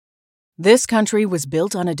This country was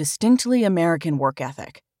built on a distinctly American work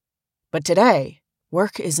ethic. But today,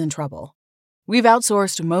 work is in trouble. We've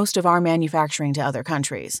outsourced most of our manufacturing to other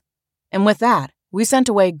countries. And with that, we sent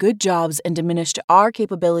away good jobs and diminished our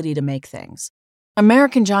capability to make things.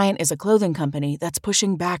 American Giant is a clothing company that's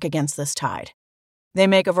pushing back against this tide. They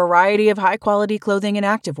make a variety of high-quality clothing and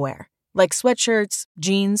activewear, like sweatshirts,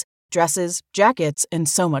 jeans, dresses, jackets, and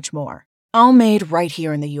so much more. All made right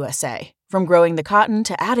here in the USA, from growing the cotton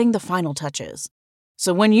to adding the final touches.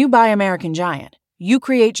 So when you buy American Giant, you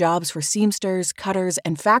create jobs for seamsters, cutters,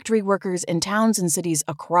 and factory workers in towns and cities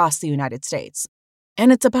across the United States.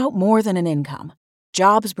 And it's about more than an income.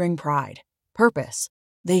 Jobs bring pride, purpose.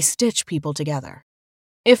 They stitch people together.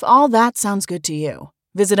 If all that sounds good to you,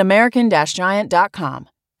 visit American-Giant.com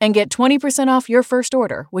and get 20% off your first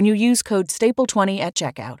order when you use code STAPLE20 at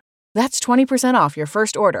checkout. That's 20% off your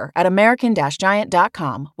first order at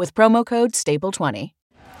American-Giant.com with promo code STAPLE20.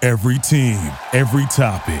 Every team, every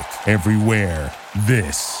topic, everywhere.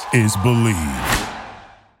 This is Believe.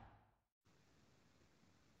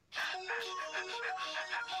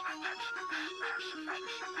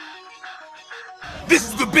 This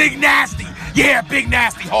is the Big Nasty. Yeah, Big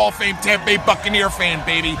Nasty, Hall of Fame Tampa Bay Buccaneer fan,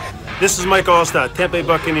 baby. This is Mike Allstott, Tampa Bay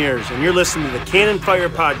Buccaneers, and you're listening to the Cannon Fire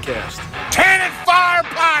Podcast. Cannon Fire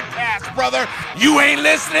Podcast, brother. You ain't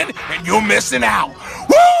listening, and you're missing out.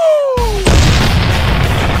 Woo!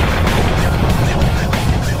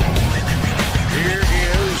 Here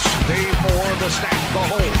is Dave Moore, the snap, the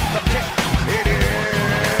hold, the kick. It is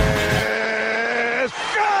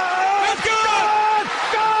good! It's good!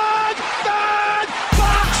 Good! Good!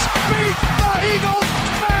 Fox beat the Eagles!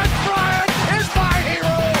 Matt Bryant is my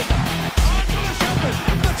hero! On to the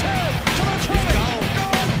 7, the 10, to the 20.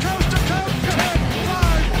 Gone coast to coast, 10,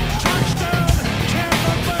 5, touchdown,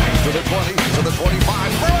 Tampa Bay. To the 20, to the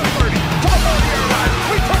 25, for a 30, to the 30-yard line.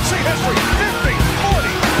 We could see history. 50, 40,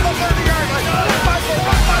 to the 30-yard line. Run, Michael,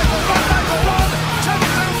 run, Michael, run, Michael, run.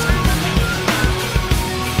 Touchdown,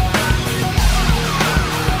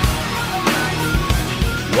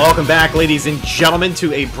 Welcome back, ladies and gentlemen,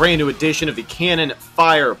 to a brand new edition of the Cannon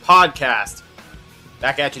Fire Podcast.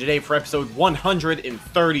 Back at you today for episode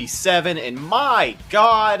 137, and my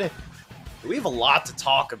God, we have a lot to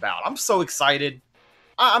talk about. I'm so excited.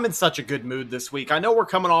 I'm in such a good mood this week. I know we're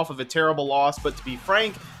coming off of a terrible loss, but to be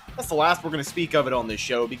frank, that's the last we're going to speak of it on this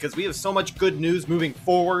show because we have so much good news moving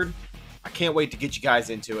forward. I can't wait to get you guys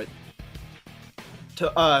into it.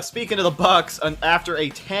 Speaking of the Bucs, after a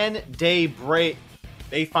 10-day break,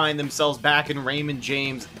 they find themselves back in Raymond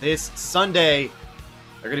James this Sunday.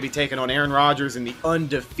 They're going to be taking on Aaron Rodgers and the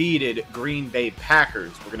undefeated Green Bay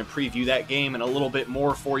Packers. We're going to preview that game and a little bit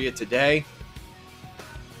more for you today.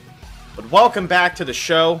 But welcome back to the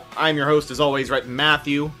show. I'm your host, as always, Rhett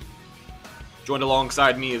Matthew. Joined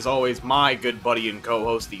alongside me, as always, my good buddy and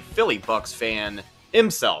co-host, the Philly Bucs fan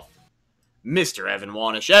himself, Mr. Evan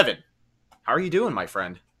Wanish. Evan, how are you doing, my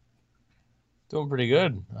friend? Doing pretty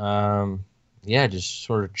good. Yeah, just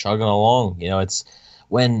sort of chugging along. You know, it's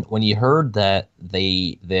when you heard that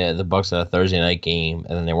the Bucs had a Thursday night game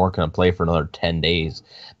and then they weren't going to play for another 10 days.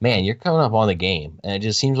 Man, you're coming up on the game, and it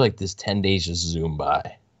just seems like this 10 days just zoom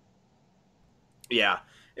by. Yeah,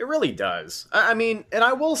 it really does. I mean, and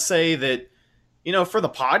I will say that, you know, for the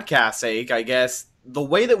podcast's sake, I guess, the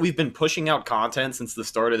way that we've been pushing out content since the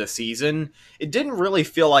start of the season, it didn't really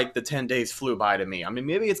feel like the 10 days flew by to me. I mean,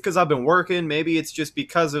 maybe it's because I've been working. Maybe it's just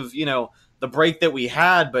because of, you know, the break that we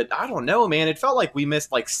had. But I don't know, man. It felt like we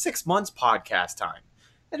missed like 6 months podcast time.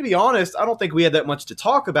 And to be honest, I don't think we had that much to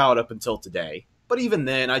talk about up until today. But even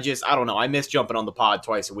then, I don't know. I miss jumping on the pod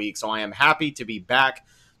twice a week. So I am happy to be back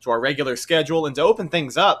to our regular schedule. And to open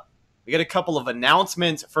things up, we got a couple of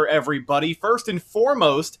announcements for everybody. First and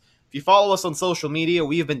foremost, if you follow us on social media,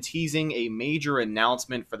 we have been teasing a major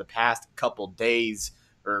announcement for the past couple days,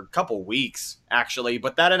 or couple weeks, actually.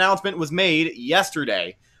 But that announcement was made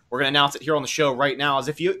yesterday. We're going to announce it here on the show right now. As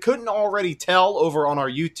if you couldn't already tell over on our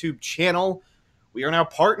YouTube channel, we are now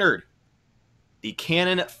partnered. The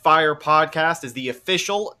Cannon Fire Podcast is the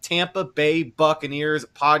official Tampa Bay Buccaneers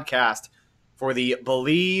podcast for the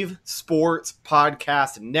Believe Sports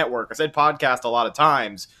Podcast Network. I said podcast a lot of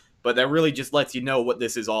times, but that really just lets you know what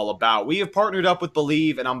this is all about. We have partnered up with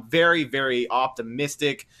Believe, and I'm very, very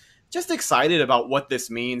optimistic, just excited about what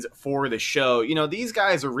this means for the show. You know, these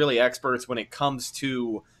guys are really experts when it comes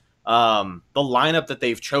to the lineup that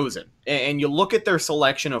they've chosen. And you look at their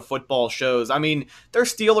selection of football shows. I mean, their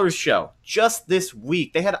Steelers show just this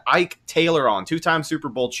week, they had Ike Taylor on, 2-time Super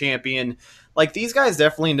Bowl champion. Like, these guys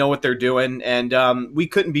definitely know what they're doing, and we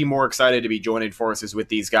couldn't be more excited to be joining forces with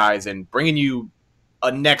these guys and bringing you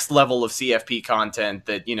a next level of CFP content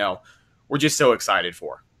that, you know, we're just so excited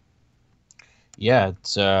for. Yeah,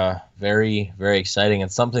 it's very, very exciting.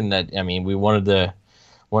 It's something that, I mean, we wanted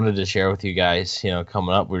to share with you guys,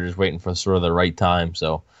 coming up. We're just waiting for sort of the right time.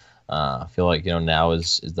 So I feel like, now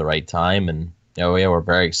is the right time. And, yeah, we're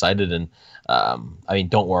very excited. And, I mean,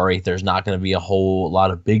 don't worry. There's not going to be a whole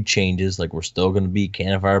lot of big changes. Like, we're still going to be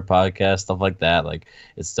Cannon Fire Podcast, stuff like that. Like,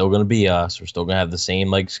 it's still going to be us. We're still going to have the same,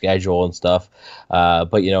 like, schedule and stuff.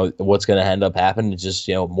 But, what's going to end up happening is just,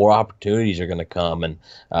 more opportunities are going to come. And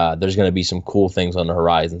there's going to be some cool things on the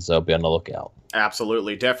horizon. So be on the lookout.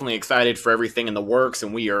 Absolutely. Definitely excited for everything in the works,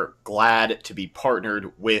 and we are glad to be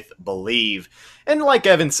partnered with Believe. And like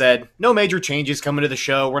Evan said, no major changes coming to the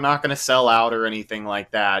show. We're not going to sell out or anything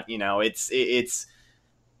like that. It's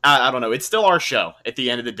I don't know. It's still our show at the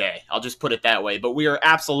end of the day. I'll just put it that way. But we are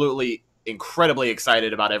absolutely incredibly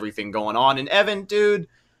excited about everything going on. And Evan, dude,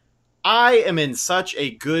 I am in such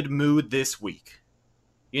a good mood this week.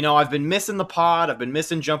 I've been missing the pod. I've been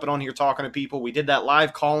missing jumping on here talking to people. We did that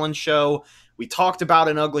live call-in show. We talked about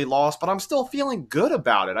an ugly loss, but I'm still feeling good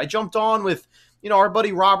about it. I jumped on with, our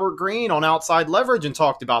buddy Robert Green on Outside Leverage and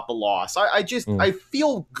talked about the loss. I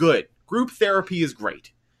feel good. Group therapy is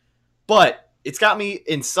great. But it's got me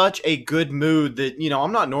in such a good mood that,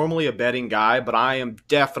 I'm not normally a betting guy, but I am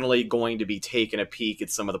definitely going to be taking a peek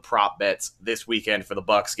at some of the prop bets this weekend for the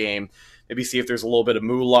Bucs game. Maybe see if there's a little bit of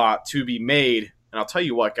moolah to be made. And I'll tell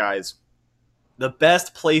you what, guys, the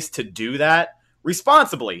best place to do that,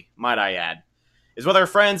 responsibly, might I add, is with our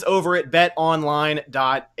friends over at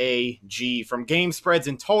betonline.ag. From game spreads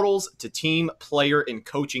and totals to team, player, and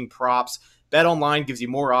coaching props, BetOnline gives you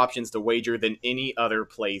more options to wager than any other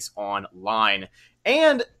place online.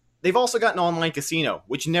 And they've also got an online casino,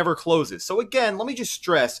 which never closes. So again, let me just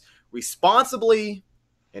stress, responsibly,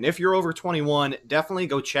 and if you're over 21, definitely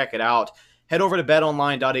go check it out. Head over to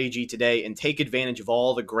betonline.ag today and take advantage of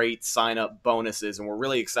all the great sign-up bonuses. And we're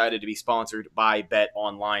really excited to be sponsored by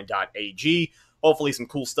betonline.ag. Hopefully some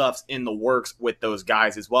cool stuff's in the works with those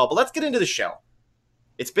guys as well. But let's get into the show.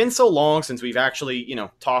 It's been so long since we've actually,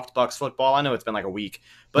 talked Bucs football. I know it's been like a week,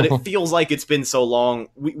 but it feels like it's been so long.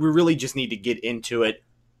 We really just need to get into it.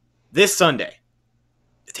 This Sunday,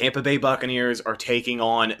 the Tampa Bay Buccaneers are taking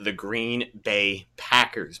on the Green Bay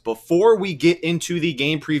Packers. Before we get into the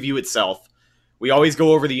game preview itself, we always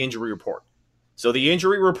go over the injury report. So the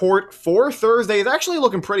injury report for Thursday is actually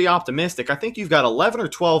looking pretty optimistic. I think you've got 11 or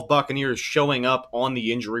 12 Buccaneers showing up on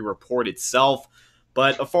the injury report itself,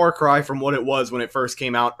 but a far cry from what it was when it first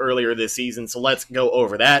came out earlier this season. So let's go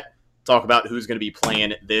over that, talk about who's going to be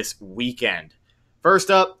playing this weekend. First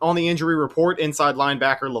up on the injury report, inside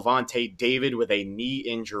linebacker Lavonte David with a knee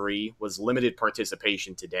injury was limited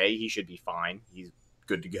participation today. He should be fine. He's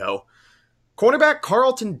good to go. Cornerback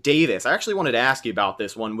Carlton Davis, I actually wanted to ask you about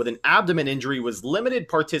this one, with an abdomen injury, was limited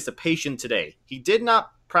participation today. He did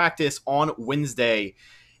not practice on Wednesday,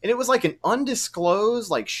 and it was like an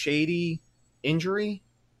undisclosed, shady injury.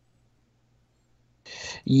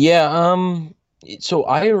 Yeah, so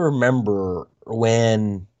I remember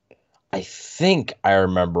when, I think I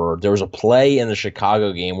remember there was a play in the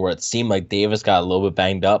Chicago game where it seemed like Davis got a little bit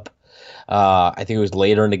banged up. I think it was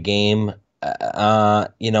later in the game.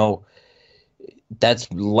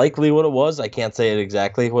 That's likely what it was. I can't say it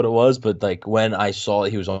exactly what it was, but when I saw that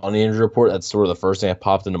he was on the injury report, that's sort of the first thing that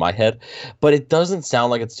popped into my head. But it doesn't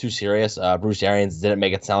sound like it's too serious. Bruce Arians didn't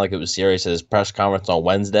make it sound like it was serious at his press conference on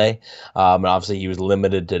Wednesday, and obviously he was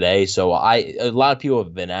limited today. So a lot of people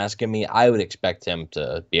have been asking me. I would expect him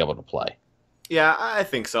to be able to play. Yeah, I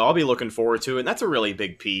think so. I'll be looking forward to it. And that's a really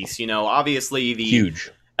big piece. Obviously the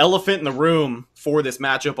huge elephant in the room for this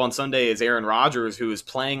matchup on Sunday is Aaron Rodgers, who is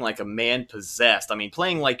playing like a man possessed. I mean,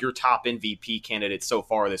 playing like your top MVP candidate so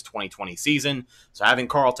far this 2020 season. So having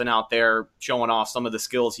Carlton out there showing off some of the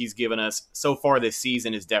skills he's given us so far this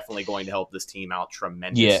season is definitely going to help this team out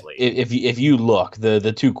tremendously. Yeah, if you look,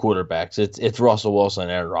 the two quarterbacks, it's Russell Wilson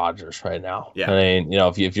and Aaron Rodgers right now. Yeah. I mean,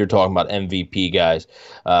 if you're talking about MVP guys,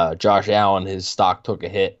 Josh Allen, his stock took a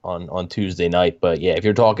hit on Tuesday night. But yeah, if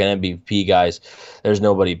you're talking MVP guys, there's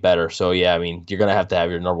nobody better. So yeah, I mean, you're going to have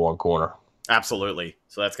your number one corner. Absolutely.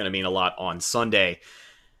 So that's going to mean a lot on Sunday.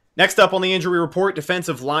 Next up on the injury report,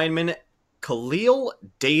 defensive lineman Khalil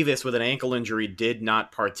Davis with an ankle injury did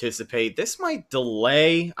not participate. This might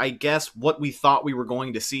delay, I guess, what we thought we were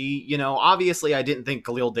going to see. Obviously I didn't think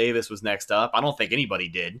Khalil Davis was next up. I don't think anybody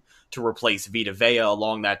did, to replace Vita Vea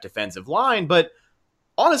along that defensive line, but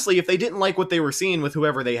honestly, if they didn't like what they were seeing with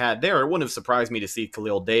whoever they had there, it wouldn't have surprised me to see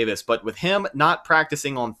Khalil Davis. But with him not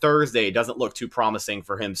practicing on Thursday, it doesn't look too promising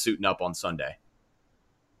for him suiting up on Sunday.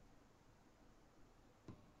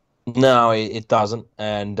 No, it doesn't.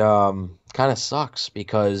 And kind of sucks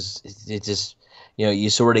because it just, you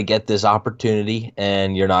sort of get this opportunity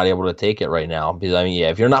and you're not able to take it right now. Because, I mean, yeah,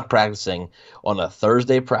 if you're not practicing on a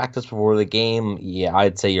Thursday practice before the game, yeah,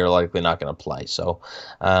 I'd say you're likely not going to play. So,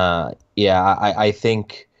 yeah, I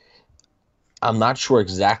think I'm not sure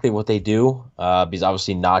exactly what they do because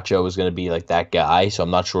obviously Nacho is going to be like that guy. So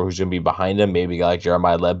I'm not sure who's going to be behind him. Maybe a guy like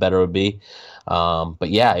Jeremiah Ledbetter would be. But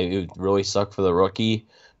yeah, it really sucked for the rookie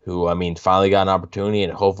who, I mean, finally got an opportunity,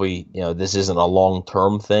 and hopefully, this isn't a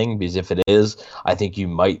long-term thing, because if it is, I think you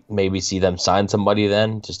might maybe see them sign somebody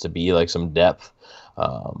then just to be like some depth.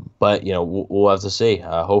 But, we'll have to see.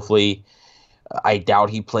 Hopefully, I doubt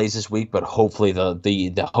he plays this week, but hopefully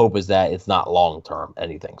the hope is that it's not long-term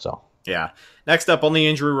anything. So. Yeah. Next up on the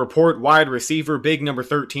injury report, wide receiver, big number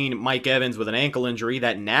 13, Mike Evans with an ankle injury,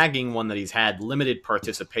 that nagging one that he's had, limited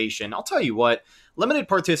participation. I'll tell you what, limited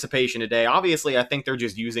participation today. Obviously, I think they're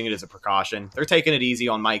just using it as a precaution. They're taking it easy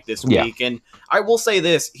on Mike this week. And I will say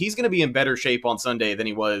this, he's going to be in better shape on Sunday than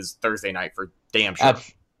he was Thursday night for damn sure.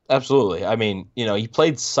 Absolutely. I mean, he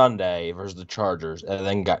played Sunday versus the Chargers and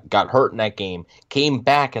then got hurt in that game, came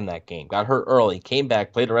back in that game, got hurt early, came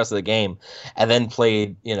back, played the rest of the game, and then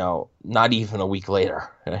played, not even a week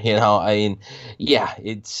later. I mean, yeah,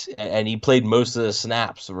 and he played most of the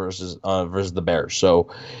snaps versus the Bears.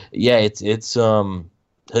 So, yeah,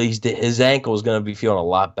 his ankle is going to be feeling a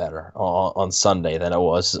lot better on Sunday than it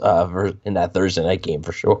was in that Thursday night game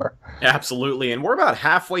for sure. Absolutely, and we're about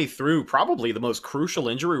halfway through probably the most crucial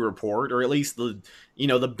injury report, or at least the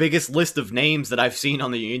biggest list of names that I've seen on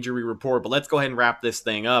the injury report. But let's go ahead and wrap this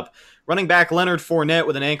thing up. Running back Leonard Fournette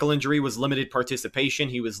with an ankle injury was limited participation.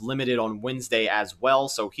 He was limited on Wednesday as well,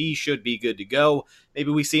 so he should be good to go. Maybe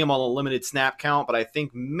we see him on a limited snap count, but I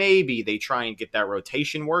think maybe they try and get that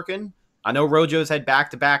rotation working. I know Rojo's had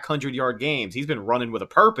back-to-back 100-yard games. He's been running with a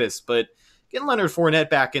purpose, but getting Leonard Fournette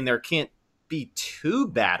back in there can't be too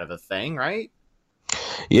bad of a thing, right?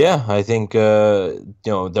 Yeah, I think their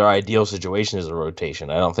ideal situation is a rotation.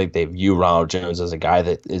 I don't think they view Ronald Jones as a guy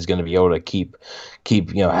that is going to be able to keep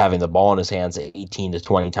having the ball in his hands 18 to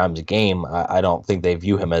 20 times a game. I don't think they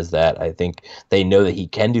view him as that. I think they know that he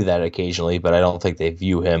can do that occasionally, but I don't think they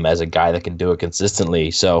view him as a guy that can do it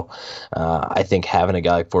consistently. So I think having a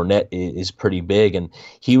guy like Fournette is pretty big. And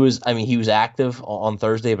he was active on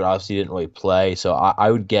Thursday, but obviously didn't really play. So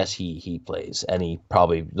I would guess he plays, and he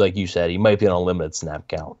probably, like you said, he might be on a limited snap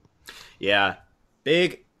count. Yeah,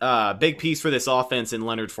 big piece for this offense in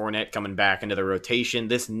Leonard Fournette coming back into the rotation.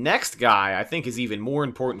 This next guy I think is even more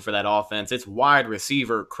important for that offense. It's wide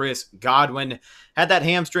receiver Chris Godwin. Had that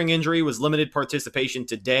hamstring injury, was limited participation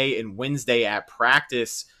today and Wednesday at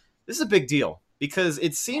practice. This is a big deal because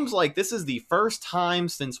it seems like this is the first time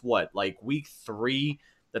since week 3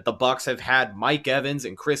 that the Bucs have had Mike Evans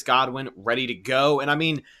and Chris Godwin ready to go. And I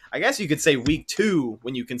mean, I guess you could say week 2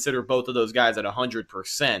 when you consider both of those guys at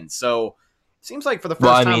 100%. So it seems like for the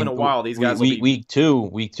first time in a while, these guys will be... Week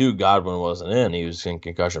two, Godwin wasn't in. He was in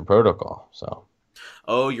concussion protocol. So.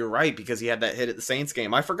 Oh, you're right, because he had that hit at the Saints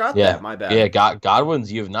game. I forgot that. My bad. Yeah,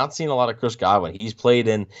 Godwin's. You have not seen a lot of Chris Godwin. He played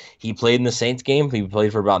in the Saints game. He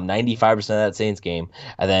played for about 95% of that Saints game,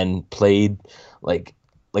 and then played like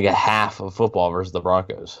a half of football versus the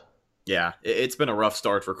Broncos. Yeah, it's been a rough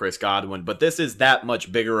start for Chris Godwin, but this is that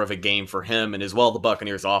much bigger of a game for him and as well the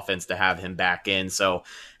Buccaneers offense to have him back in. So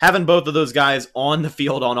having both of those guys on the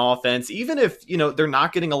field on offense, even if, they're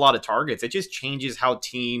not getting a lot of targets, it just changes how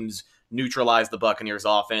teams neutralize the Buccaneers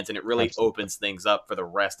offense, and it really opens things up for the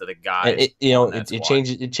rest of the guys. It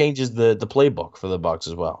changes the playbook for the Bucs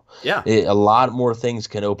as well. Yeah, a lot more things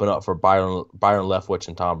can open up for Byron Leftwich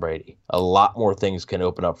and Tom Brady. A lot more things can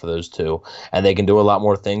open up for those two, and they can do a lot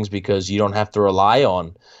more things because you don't have to rely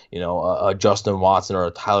on a Justin Watson or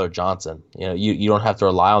a Tyler Johnson. You don't have to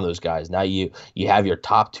rely on those guys. Now you have your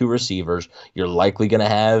top 2 receivers. You're likely going to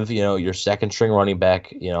have your second string running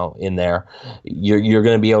back in there. You're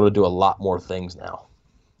going to be able to do a lot more things now.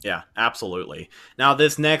 Yeah, absolutely. Now,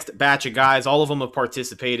 this next batch of guys, all of them have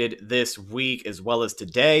participated this week as well as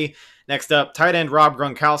today. Next up, tight end Rob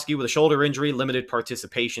Gronkowski with a shoulder injury, limited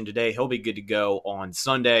participation today. He'll be good to go on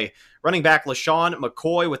Sunday. Running back LaShawn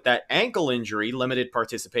McCoy with that ankle injury, limited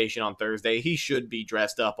participation on Thursday. He should be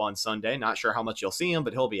dressed up on Sunday. Not sure how much you'll see him,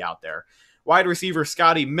 but he'll be out there. Wide receiver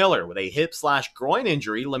Scotty Miller with a hip/groin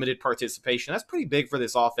injury, limited participation. That's pretty big for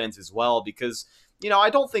this offense as well because, I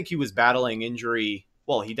don't think he was battling injury.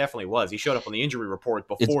 Well, he definitely was. He showed up on the injury report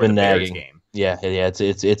before the Bears game. Yeah.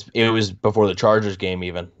 It was before the Chargers game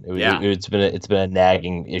even. It's been a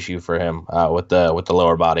nagging issue for him with the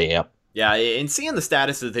lower body. Yep. Yeah, and seeing the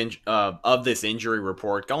status of this injury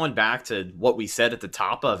report, going back to what we said at the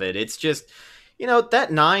top of it, it's just, that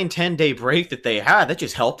 9-10 day break that they had, that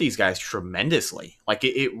just helped these guys tremendously. Like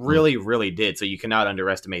it really, really did. So you cannot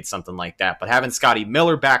underestimate something like that. But having Scotty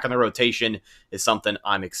Miller back in the rotation is something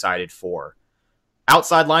I'm excited for.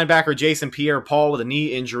 Outside linebacker Jason Pierre-Paul with a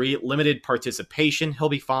knee injury, limited participation. He'll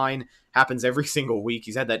be fine. Happens every single week.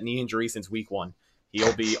 He's had that knee injury since week 1.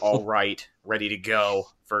 He'll be all right, ready to go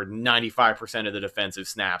for 95% of the defensive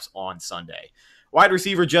snaps on Sunday. Wide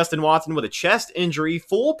receiver Justin Watson with a chest injury,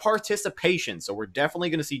 full participation. So we're definitely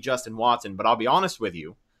going to see Justin Watson. But I'll be honest with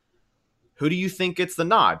you. Who do you think gets the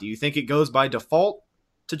nod? Do you think it goes by default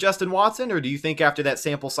to Justin Watson? Or do you think after that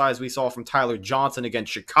sample size we saw from Tyler Johnson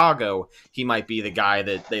against Chicago, he might be the guy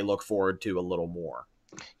that they look forward to a little more?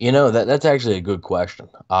 That's actually a good question.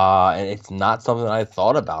 And it's not something that I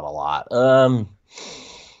thought about a lot. I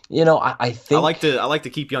think I like to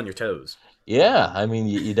keep you on your toes. Yeah, I mean,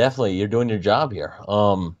 you definitely, you're doing your job here.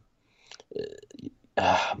 Man,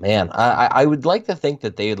 I would like to think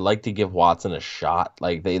that they'd like to give Watson a shot.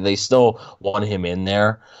 Like they still want him in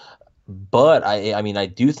there, but I mean, I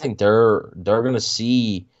do think they're going to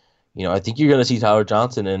see, I think you're going to see Tyler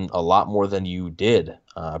Johnson in a lot more than you did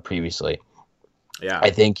previously. Yeah,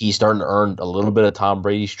 I think he's starting to earn a little bit of Tom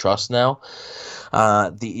Brady's trust now.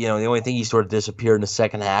 The only thing he sort of disappeared in the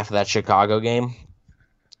second half of that Chicago game,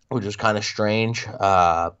 which was kind of strange.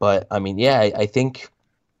 But, I mean, yeah, I think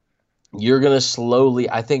you're going to slowly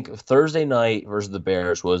 – I think Thursday night versus the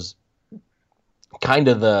Bears was kind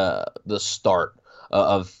of the start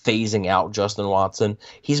of phasing out Justin Watson.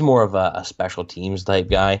 He's more of a special teams type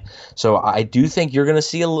guy. So I do think you're going to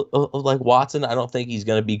see like Watson. I don't think he's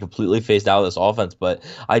going to be completely phased out of this offense, but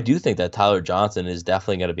I do think that Tyler Johnson is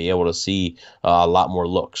definitely going to be able to see a lot more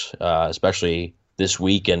looks, especially this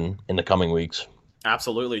week and in the coming weeks.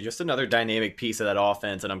 Absolutely. Just another dynamic piece of that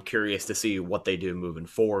offense, and I'm curious to see what they do moving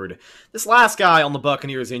forward. This last guy on the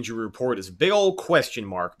Buccaneers injury report is a big old question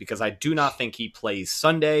mark because I do not think he plays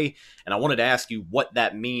Sunday, and I wanted to ask you what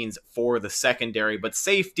that means for the secondary. But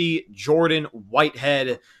safety, Jordan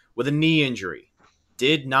Whitehead with a knee injury,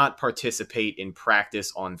 did not participate in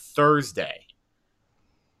practice on Thursday.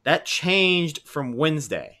 That changed from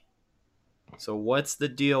Wednesday. So what's the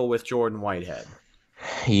deal with Jordan Whitehead?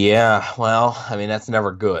 Yeah, well, I mean, that's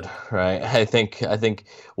never good, right? I think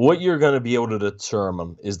what you're going to be able to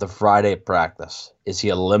determine is the Friday practice. Is he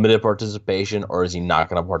a limited participation or is he not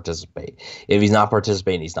going to participate? If he's not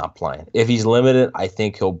participating, he's not playing. If he's limited, I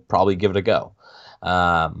think he'll probably give it a go.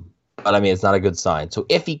 But I mean, it's not a good sign. So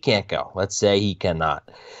if he can't go, let's say he cannot.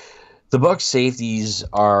 The Bucs safeties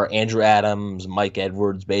are Andrew Adams, Mike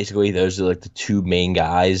Edwards, basically. Those are like the two main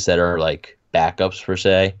guys that are like backups per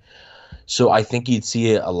se. So I think you'd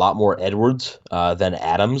see a lot more Edwards than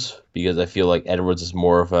Adams because I feel like Edwards is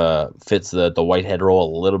more of fits the Whitehead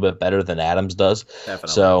role a little bit better than Adams does. Definitely.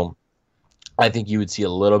 So I think you would see a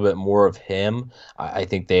little bit more of him. I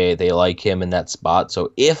think they like him in that spot.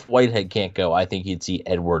 So if Whitehead can't go, I think you'd see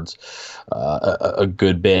Edwards a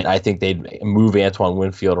good bit. I think they'd move Antoine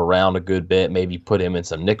Winfield around a good bit, maybe put him in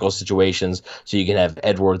some nickel situations so you can have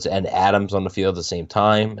Edwards and Adams on the field at the same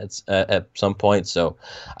time at some point. So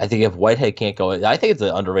I think if Whitehead can't go, I think it's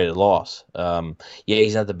an underrated loss. Yeah,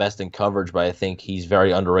 he's not the best in coverage, but I think he's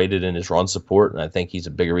very underrated in his run support, and I think he's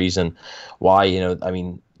a big reason why, I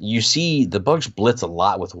mean, you see the Bucs blitz a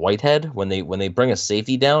lot with Whitehead when they bring a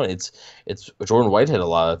safety down. It's Jordan Whitehead a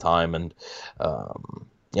lot of the time, and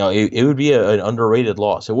it would be an underrated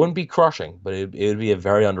loss. It wouldn't be crushing, but it would be a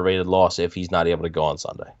very underrated loss if he's not able to go on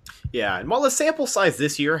Sunday. Yeah, and while the sample size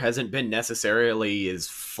this year hasn't been necessarily as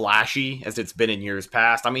flashy as it's been in years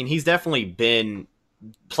past, I mean, he's definitely been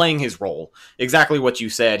playing his role. Exactly what you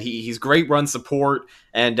said. He's great run support,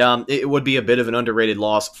 and it would be a bit of an underrated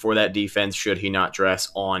loss for that defense should he not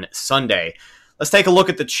dress on Sunday. Let's take a look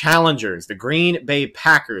at the challengers, the Green Bay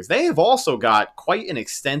Packers. They have also got quite an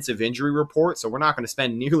extensive injury report, so we're not going to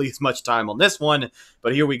spend nearly as much time on this one,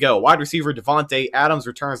 but here we go. Wide receiver Davante Adams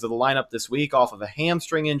returns to the lineup this week off of a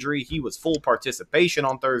hamstring injury. He was full participation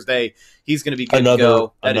on Thursday. He's going to be good to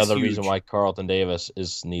go. Another reason why Carlton Davis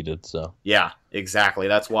is needed. So yeah, exactly.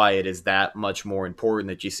 That's why it is that much more important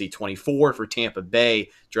that you see 24 for Tampa Bay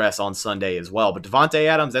dress on Sunday as well. But Davante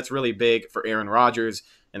Adams, that's really big for Aaron Rodgers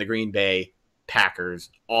and the Green Bay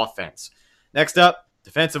Packers offense. Next up,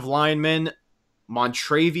 defensive lineman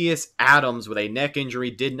Montravius Adams with a neck injury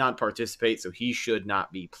did not participate, so he should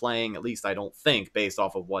not be playing, at least I don't think, based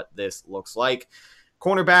off of what this looks like.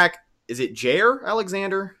 Cornerback, is it Jair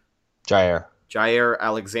Alexander? Jair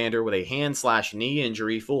Alexander with a hand/knee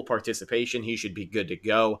injury, full participation. He should be good to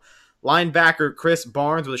go. Linebacker Chris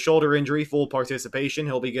Barnes with a shoulder injury, full participation.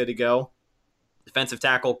 He'll be good to go. Defensive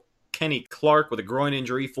tackle Kenny Clark with a groin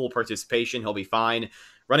injury, full participation. He'll be fine.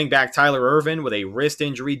 Running back Tyler Ervin with a wrist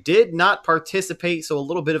injury did not participate, so a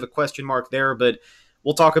little bit of a question mark there, but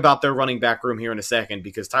we'll talk about their running back room here in a second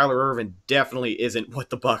because Tyler Ervin definitely isn't what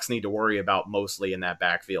the Bucs need to worry about mostly in that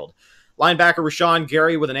backfield. Linebacker Rashawn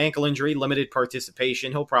Gary with an ankle injury, limited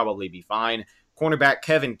participation. He'll probably be fine. Cornerback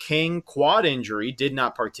Kevin King, quad injury, did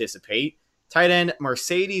not participate. Tight end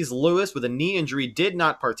Mercedes Lewis with a knee injury did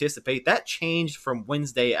not participate. That changed from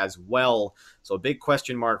Wednesday as well. So a big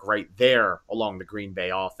question mark right there along the Green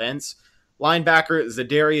Bay offense. Linebacker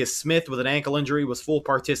Zadarius Smith with an ankle injury was full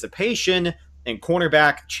participation. And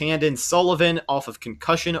cornerback Chandon Sullivan off of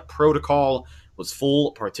concussion protocol was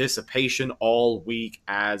full participation all week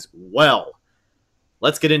as well.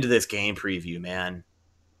 Let's get into this game preview, man.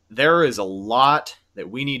 There is a lot that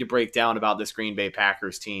we need to break down about this Green Bay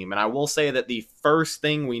Packers team. And I will say that the first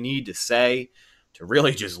thing we need to say to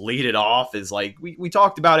really just lead it off is like, we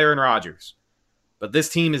talked about Aaron Rodgers, but this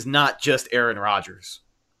team is not just Aaron Rodgers,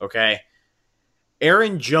 okay?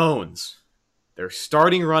 Aaron Jones, their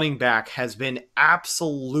starting running back, has been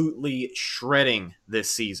absolutely shredding this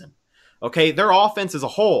season. Okay, their offense as a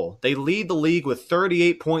whole, they lead the league with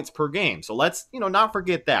 38 points per game. So let's, not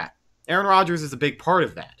forget that. Aaron Rodgers is a big part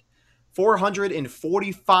of that.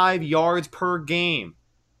 445 yards per game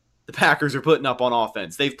the Packers are putting up on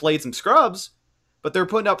offense. They've played some scrubs, but they're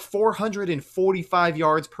putting up 445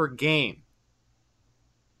 yards per game.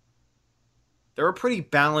 They're a pretty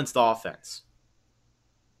balanced offense.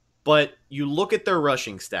 But you look at their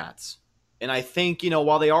rushing stats, and I think,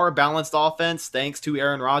 while they are a balanced offense, thanks to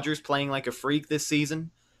Aaron Rodgers playing like a freak this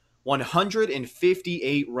season,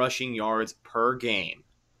 158 rushing yards per game,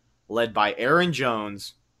 led by Aaron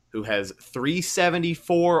Jones, who has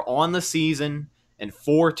 374 on the season and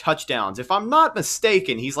 4 touchdowns. If I'm not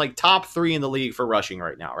mistaken, he's like top 3 in the league for rushing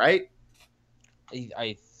right now, right?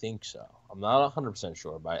 I think so. I'm not 100%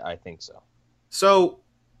 sure, but I think so. So,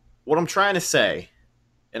 what I'm trying to say,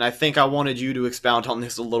 and I think I wanted you to expound on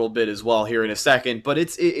this a little bit as well here in a second, but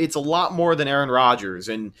it's a lot more than Aaron Rodgers.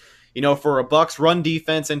 And, for a Bucs run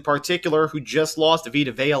defense in particular who just lost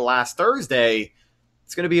Vita Vea last Thursday,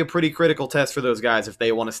 it's going to be a pretty critical test for those guys if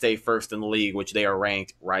they want to stay first in the league, which they are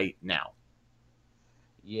ranked right now.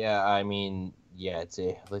 Yeah, it's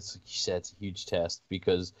like you said, it's a huge test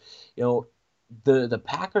because, the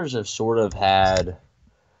Packers have sort of had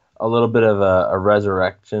a little bit of a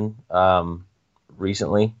resurrection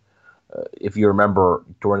recently. If you remember,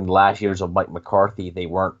 during the last years of Mike McCarthy, they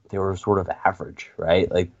were sort of average,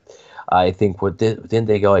 right? Like, I think didn't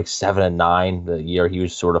they go like 7-9 the year he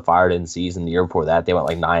was sort of fired in season? The year before that, they went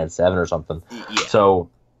like 9-7 or something. Yeah. So,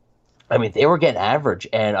 they were getting average,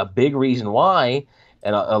 and a big reason why,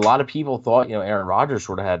 and a lot of people thought, Aaron Rodgers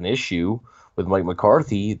sort of had an issue with Mike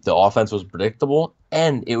McCarthy. The offense was predictable,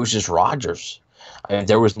 and it was just Rodgers.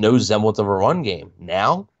 There was no semblance of a run game.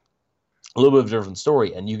 Now, a little bit of a different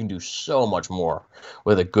story, and you can do so much more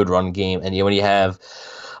with a good run game. And when you have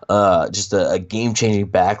just a game-changing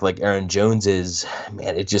back like Aaron Jones is,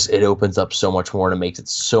 man, it opens up so much more and it makes it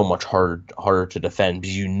so much harder to defend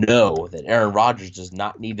because that Aaron Rodgers does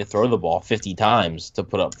not need to throw the ball 50 times to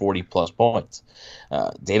put up 40-plus points.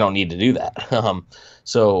 They don't need to do that.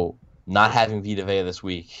 So not having Vita Vea this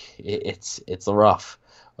week, it's rough.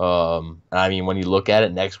 When you look at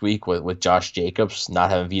it next week with Josh Jacobs, not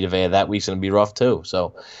having Vita Vea that week's going to be rough too.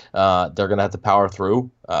 So they're going to have to power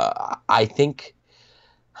through.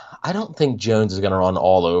 I don't think Jones is going to run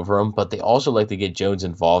all over him, but they also like to get Jones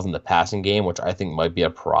involved in the passing game, which I think might be a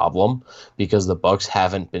problem because the Bucs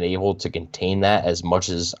haven't been able to contain that as much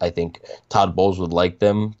as I think Todd Bowles would like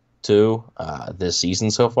them to this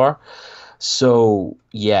season so far. So,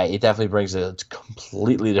 yeah, it definitely brings a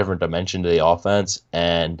completely different dimension to the offense,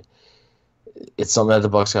 and it's something that the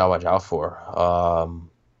Bucs got to watch out for.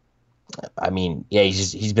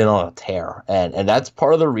 He's been on a tear, and that's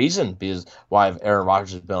part of the reason because why Aaron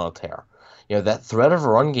Rodgers has been on a tear. That threat of a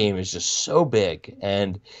run game is just so big,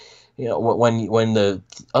 and when the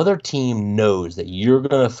other team knows that you're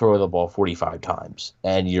going to throw the ball 45 times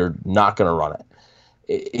and you're not going to run it,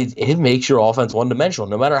 it makes your offense one-dimensional,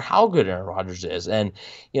 no matter how good Aaron Rodgers is. And,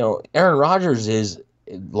 Aaron Rodgers is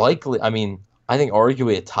likely, I think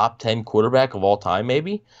arguably a top 10 quarterback of all time,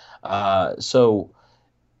 maybe. So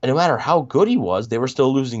no matter how good he was, they were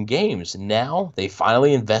still losing games. Now they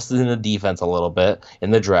finally invested in the defense a little bit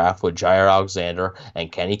in the draft with Jair Alexander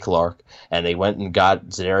and Kenny Clark, and they went and got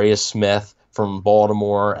Zadarius Smith from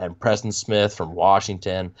Baltimore and Preston Smith from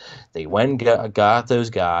Washington. They went and got those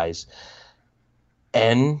guys.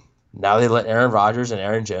 And Now they let Aaron Rodgers and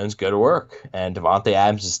Aaron Jones go to work, and Devontae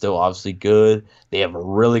Adams is still obviously good. They have a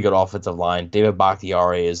really good offensive line. David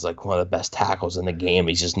Bakhtiari is like one of the best tackles in the game.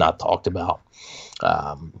 He's just not talked about.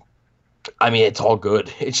 I mean, it's all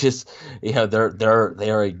good. It's just, you know,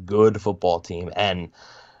 they're a good football team, and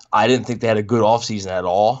I didn't think they had a good offseason at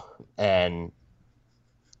all. And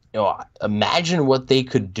you know, imagine what they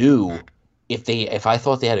could do if I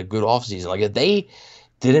thought they had a good offseason. Like if they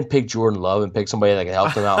didn't pick Jordan Love and pick somebody that could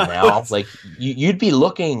help them out now, like you'd be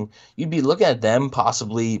looking at them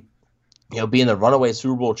possibly, you know, being the runaway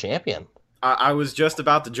Super Bowl champion. I was just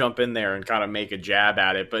about to jump in there and kind of make a jab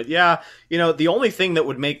at it. But yeah, you know, the only thing that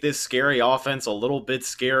would make this scary offense a little bit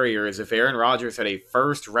scarier is if Aaron Rodgers had a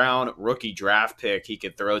first-round rookie draft pick he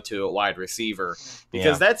could throw to a wide receiver.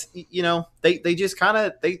 Because that's, you know, they just kind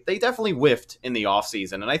of, they definitely whiffed in the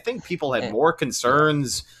offseason. And I think people had more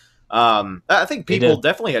concerns. I think people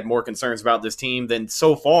definitely had more concerns about this team than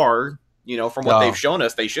so far, you know, from what they've shown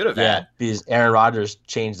us, they should have had. Because Aaron Rodgers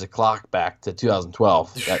changed the clock back to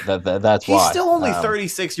 2012. That's why. He's still only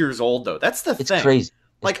 36 years old, though. That's the thing. It's crazy.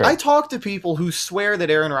 I talk to people who swear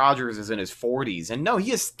that Aaron Rodgers is in his 40s, and no,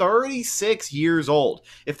 he is 36 years old.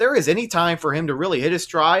 If there is any time for him to really hit his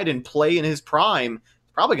stride and play in his prime,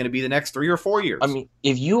 it's probably going to be the next 3 or 4 years. I mean,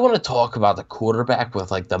 if you want to talk about the quarterback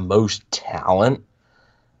with, like, the most talent,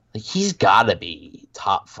 like, he's got to be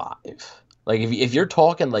top 5. Like, if you're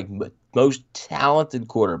talking, like, most talented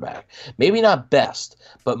quarterback, maybe not best,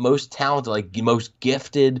 but most talented, like most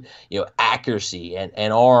gifted, you know, accuracy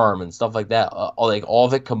and arm and stuff like that, like all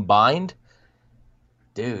of it combined,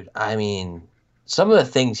 dude, I mean, some of the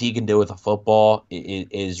things he can do with a football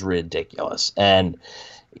is ridiculous. And,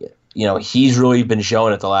 you know, he's really been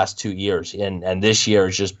showing it the last 2 years, and this year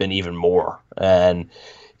has just been even more. And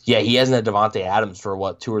yeah, he hasn't had Devontae Adams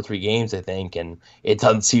for 2 or 3 games, I think, and it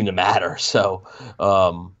doesn't seem to matter. So,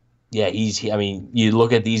 yeah, I mean, you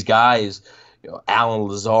look at these guys, you know, Alan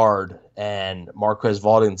Lazard and Marquez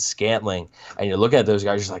Valdes-Scantling, and you look at those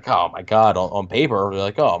guys, you're like, oh my God, on paper, you're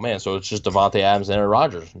like, oh man, so it's just Devontae Adams and Aaron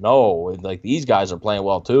Rodgers. No, like these guys are playing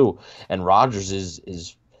well too, and Rodgers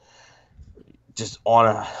is just on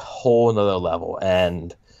a whole another level.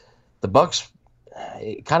 And the Bucs,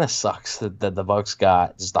 it kind of sucks that the Bucs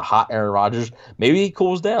got just a hot Aaron Rodgers. Maybe he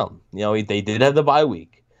cools down. You know, they did have the bye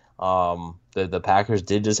week. The Packers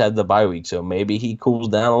did just have the bye week, so maybe he cools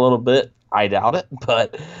down a little bit. I doubt it,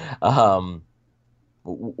 but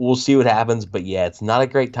we'll see what happens. But yeah, it's not a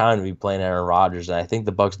great time to be playing Aaron Rodgers, and I think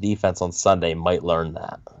the Bucs defense on Sunday might learn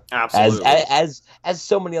that. Absolutely, as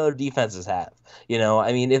so many other defenses have. You know,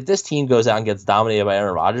 I mean, if this team goes out and gets dominated by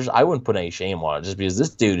Aaron Rodgers, I wouldn't put any shame on it, just because this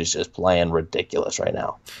dude is just playing ridiculous right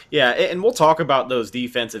now. Yeah, and we'll talk about those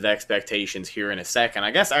defensive expectations here in a second.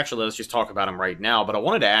 I guess actually let's just talk about them right now. But I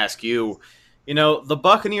wanted to ask you, you know, the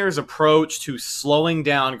Buccaneers' approach to slowing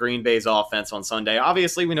down Green Bay's offense on Sunday.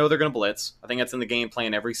 Obviously, we know they're going to blitz. I think that's in the game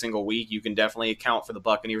plan every single week. You can definitely account for the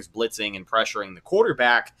Buccaneers blitzing and pressuring the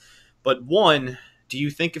quarterback. But one, do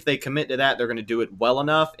you think if they commit to that, they're going to do it well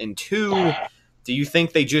enough? And two, do you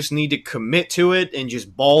think they just need to commit to it and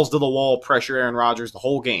just balls to the wall pressure Aaron Rodgers the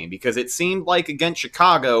whole game? Because it seemed like against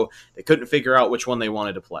Chicago, they couldn't figure out which one they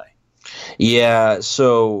wanted to play. Yeah,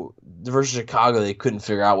 so versus Chicago, they couldn't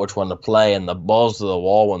figure out which one to play, and the balls to the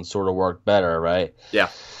wall one sort of worked better, right? Yeah.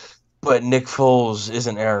 But Nick Foles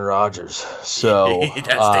isn't Aaron Rodgers, so that's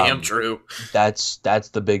damn true. That's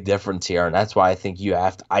the big difference here, and that's why I think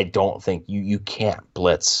I don't think you can't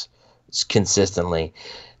blitz consistently.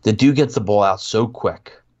 The dude gets the ball out so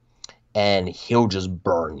quick, and he'll just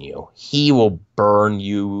burn you. He will burn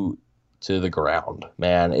you to the ground,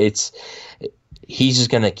 man. He's just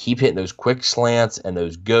going to keep hitting those quick slants and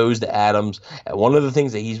those goes to Adams. And one of the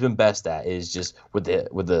things that he's been best at is just with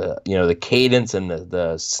the you know, the cadence and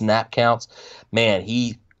the snap counts. Man,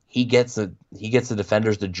 he gets the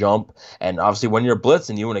defenders to jump, and obviously when you're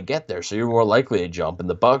blitzing, you want to get there, so you're more likely to jump. And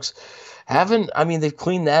the Bucs they've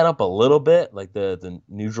cleaned that up a little bit, like the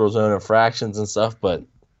neutral zone infractions and stuff, but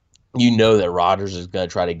you know that Rodgers is going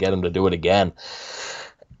to try to get him to do it again.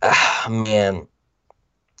 Man,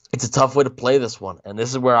 it's a tough way to play this one, and this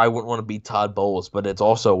is where I wouldn't want to beat Todd Bowles, but it's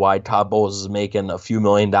also why Todd Bowles is making a few $1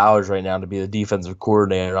 million right now to be the defensive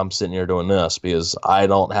coordinator. I'm sitting here doing this because I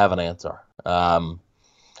don't have an answer.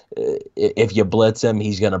 If you blitz him,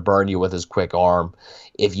 he's going to burn you with his quick arm.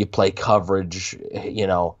 If you play coverage, you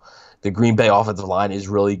know, the Green Bay offensive line is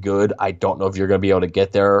really good. I don't know if you're going to be able to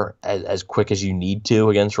get there as quick as you need to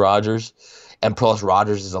against Rodgers. And plus,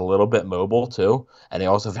 Rodgers is a little bit mobile too, and they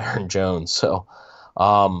also have Aaron Jones. So,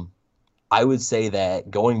 I would say that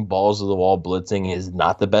going balls to the wall blitzing is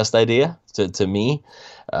not the best idea to me,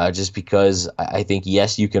 just because I think,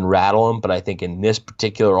 yes, you can rattle him, but I think in this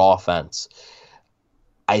particular offense,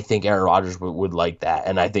 I think Aaron Rodgers would like that,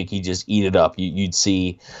 and I think he'd just eat it up. You'd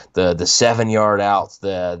see the 7-yard outs,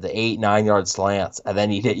 the 8-9 yard slants, and then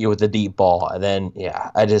he'd hit you with the deep ball, and then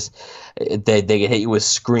they could hit you with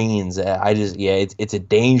screens. It's a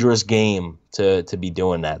dangerous game to be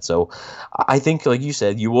doing that. So I think, like you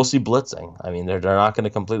said, you will see blitzing. I mean, they're not going to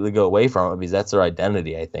completely go away from it because that's their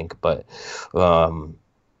identity, I think, but.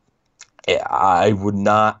 I would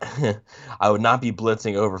not be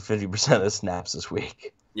blitzing over 50% of the snaps this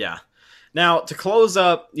week. Yeah. Now, to close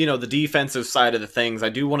up, the defensive side of the things, I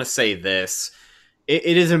do want to say this.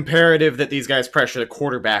 It is imperative that these guys pressure the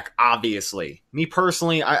quarterback, obviously. Me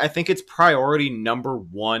personally, I think it's priority number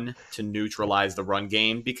one to neutralize the run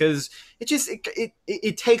game, because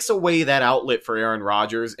it takes away that outlet for Aaron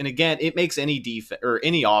Rodgers. And again, it makes any defense or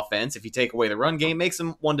any offense, if you take away the run game, makes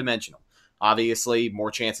them one-dimensional. Obviously, more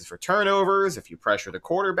chances for turnovers if you pressure the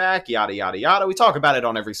quarterback, yada, yada, yada. We talk about it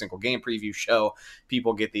on every single game preview show.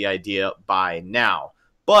 People get the idea by now.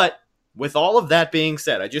 But with all of that being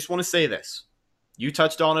said, I just want to say this. You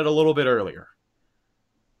touched on it a little bit earlier.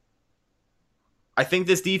 I think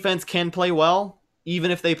this defense can play well. Even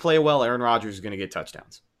if they play well, Aaron Rodgers is going to get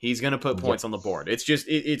touchdowns. He's going to put points on the board. It's just,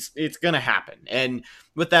 it's going to happen. And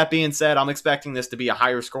with that being said, I'm expecting this to be a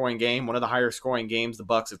higher scoring game, one of the higher scoring games the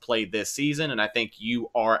Bucs have played this season, and I think you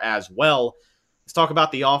are as well. Let's talk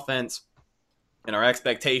about the offense and our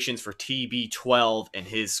expectations for TB12 and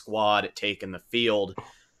his squad taking the field.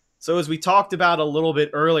 So as we talked about a little bit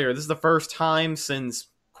earlier, this is the first time since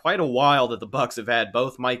quite a while that the Bucs have had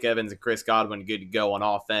both Mike Evans and Chris Godwin good to go on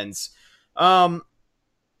offense.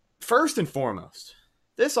 First and foremost,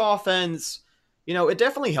 this offense, it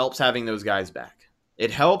definitely helps having those guys back.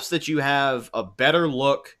 It helps that you have a better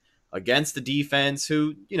look against the defense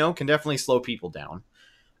who, can definitely slow people down.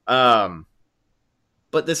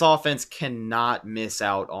 But this offense cannot miss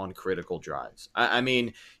out on critical drives. I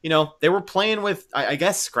mean, they were playing with, I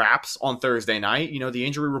guess, scraps on Thursday night. The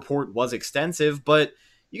injury report was extensive, but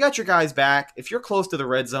you got your guys back. If you're close to the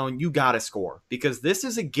red zone, you got to score, because this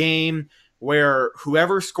is a game where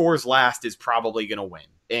whoever scores last is probably going to win.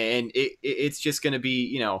 And it's just going to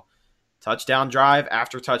be, touchdown drive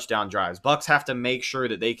after touchdown drives. Bucs have to make sure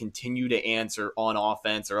that they continue to answer on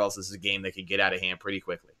offense, or else this is a game that could get out of hand pretty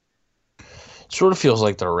quickly. Sort of feels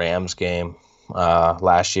like the Rams game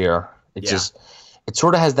last year. It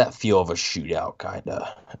sort of has that feel of a shootout, kind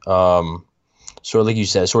of. Sort of like you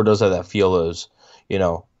said, sort of does have that feel as,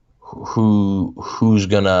 who's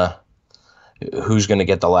gonna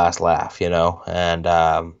get the last laugh,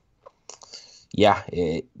 and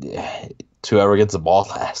whoever gets the ball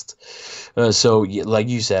last. So like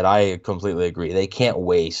you said, I completely agree. They can't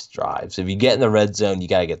waste drives. If you get in the red zone, you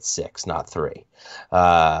got to get 6, not 3.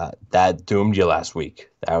 That doomed you last week.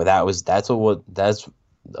 That's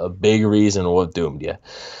a big reason what doomed you.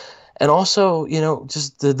 And also,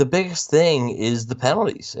 just the biggest thing is the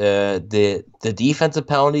penalties. The defensive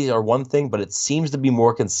penalties are one thing, but it seems to be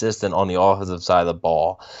more consistent on the offensive side of the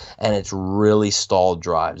ball, and it's really stalled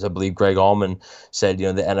drives. I believe Greg Allman said, the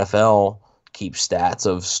NFL keeps stats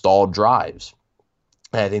of stalled drives.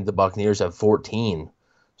 And I think the Buccaneers have 14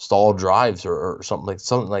 stalled drives or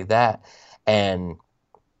something like that. And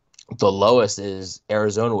the lowest is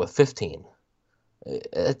Arizona with 15.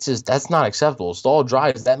 That's not acceptable. Stalled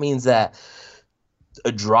drives, that means that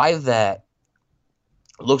a drive that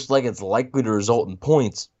looks like it's likely to result in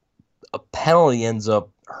points, a penalty ends up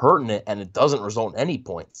hurting it and it doesn't result in any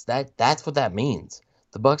points. That's what that means.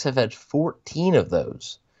 The Bucs have had 14 of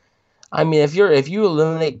those. I mean, if you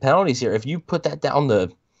eliminate penalties here, if you put that down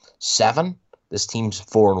to 7, this team's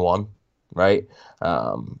 4-1, right?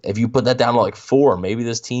 If you put that down to 4, maybe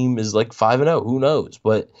this team is 5-0. Who knows?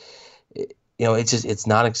 But it's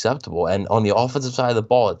not acceptable. And on the offensive side of the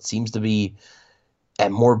ball, it seems to be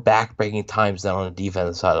at more back-breaking times than on the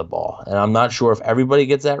defensive side of the ball. And I'm not sure if everybody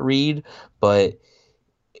gets that read, but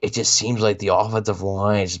it just seems like the offensive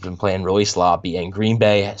line has been playing really sloppy, and Green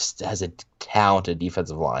Bay has a talented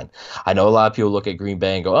defensive line. I know a lot of people look at Green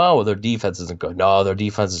Bay and go, oh, well, their defense isn't good. No, their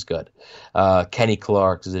defense is good. Kenny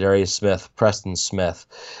Clark, Zadarius Smith, Preston Smith.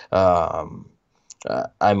 In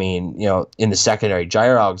the secondary,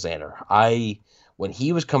 Jair Alexander. When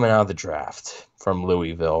he was coming out of the draft from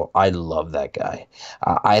Louisville, I loved that guy.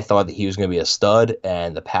 I thought that he was going to be a stud,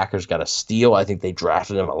 and the Packers got a steal. I think they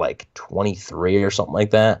drafted him at 23 or something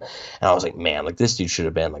like that. And I was like, man, this dude should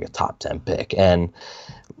have been a top 10 pick. And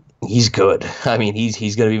He's good. I mean,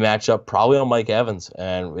 he's going to be matched up probably on Mike Evans,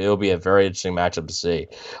 and it'll be a very interesting matchup to see.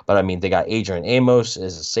 But I mean, they got Adrian Amos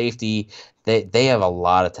as a safety. They have a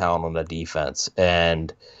lot of talent on the defense,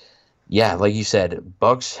 and yeah, like you said,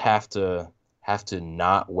 Bucks have to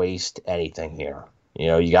not waste anything here.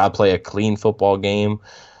 You got to play a clean football game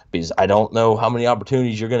because I don't know how many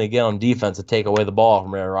opportunities you're going to get on defense to take away the ball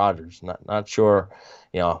from Aaron Rodgers. Not sure.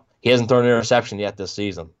 He hasn't thrown an interception yet this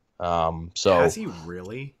season. So has he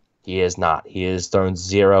really? He is not. He has thrown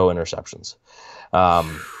 0 interceptions.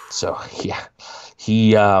 So yeah,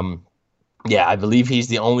 I believe he's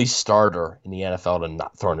the only starter in the NFL to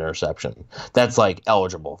not throw an interception. That's like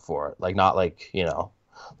eligible for it. Like not like,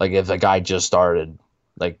 like if a guy just started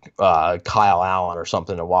like Kyle Allen or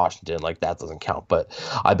something in Washington, like that doesn't count. But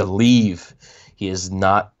I believe he has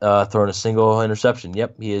not thrown a single interception.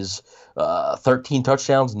 Yep, he is 13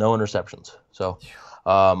 touchdowns, no interceptions. So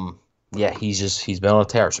yeah, he's been on a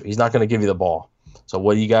tear, so he's not going to give you the ball. So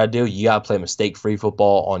what do you got to do? You got to play mistake-free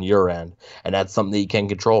football on your end, and that's something that you can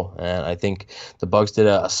control. And I think the Bucs did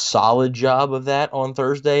a solid job of that on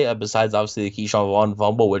Thursday, besides obviously the Keyshawn Vaughn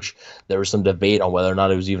fumble, which there was some debate on whether or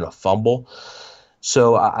not it was even a fumble.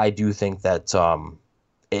 So I do think that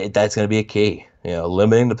that's going to be a key,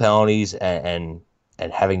 limiting the penalties and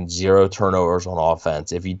having 0 turnovers on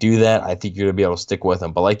offense. If you do that, I think you're going to be able to stick with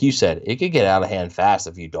them. But like you said, it could get out of hand fast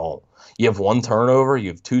if you don't. You have 1 turnover, you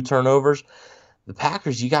have 2 turnovers. The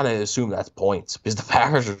Packers, you got to assume that's points because the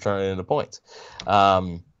Packers are turning into points.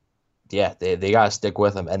 Yeah, they got to stick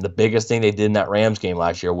with them. And the biggest thing they did in that Rams game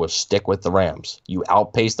last year was stick with the Rams. You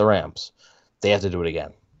outpaced the Rams. They have to do it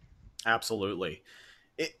again. Absolutely.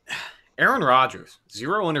 Aaron Rodgers,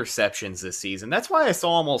 0 interceptions this season. That's why I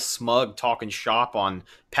saw him all smug talking shop on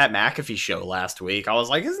Pat McAfee's show last week. I was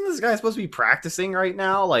like, isn't this guy supposed to be practicing right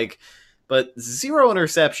now? But 0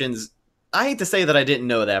 interceptions. I hate to say that I didn't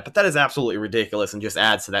know that, but that is absolutely ridiculous and just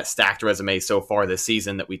adds to that stacked resume so far this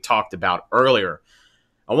season that we talked about earlier.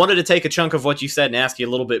 I wanted to take a chunk of what you said and ask you a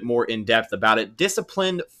little bit more in depth about it.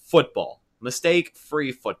 Disciplined football,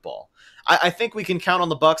 mistake-free football. I think we can count on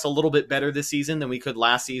the Bucs a little bit better this season than we could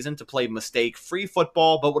last season to play mistake-free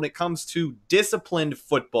football, but when it comes to disciplined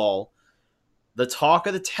football, the talk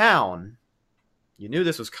of the town, you knew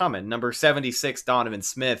this was coming, number 76, Donovan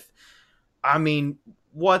Smith. I mean,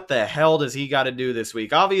 what the hell does he got to do this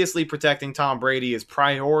week? Obviously, protecting Tom Brady is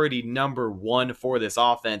priority number 1 for this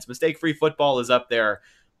offense. Mistake-free football is up there,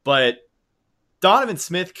 but Donovan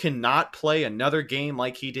Smith cannot play another game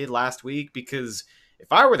like he did last week because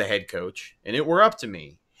if I were the head coach and it were up to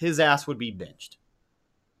me, his ass would be benched.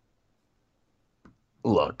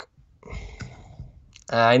 Look,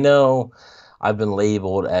 I know I've been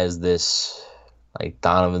labeled as this like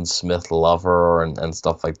Donovan Smith lover and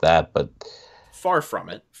stuff like that, but far from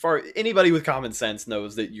it. Anybody with common sense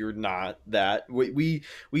knows that you're not that. We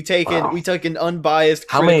take an unbiased,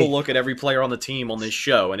 critical look at every player on the team on this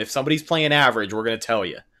show, and if somebody's playing average, we're going to tell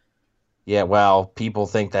you. Yeah, well, people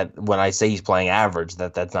think that when I say he's playing average,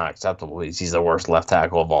 that's not acceptable. He's the worst left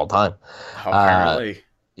tackle of all time. Apparently.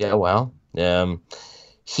 Yeah, well,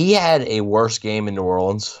 he had a worse game in New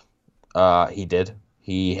Orleans. He did.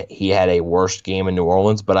 He had a worse game in New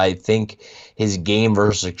Orleans, but I think his game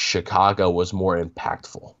versus Chicago was more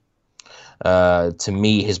impactful. To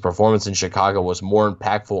me, his performance in Chicago was more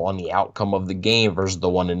impactful on the outcome of the game versus the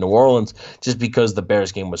one in New Orleans, just because the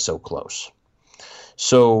Bears game was so close.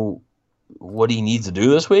 So what do he need to do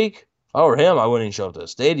this week? If I were him, I wouldn't even show up to the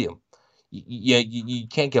stadium. You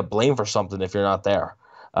can't get blamed for something if you're not there.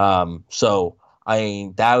 So I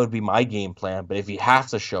mean, that would be my game plan. But if he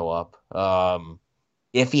has to show up,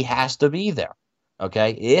 if he has to be there,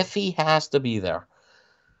 okay? If he has to be there,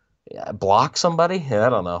 block somebody? I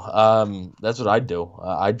don't know. That's what I'd do.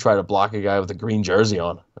 I'd try to block a guy with a green jersey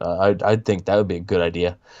on. I'd think that would be a good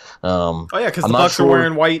idea. Oh yeah, because the Bucs are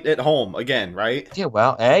wearing white at home again, right? Yeah,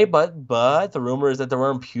 well, but the rumor is that they're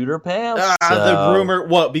wearing pewter pants. The rumor,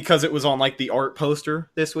 what? Because it was on like the art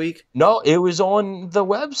poster this week? No, it was on the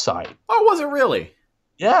website. Oh, was it really?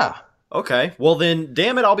 Yeah. Okay, well then,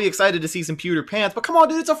 damn it, I'll be excited to see some pewter pants. But come on,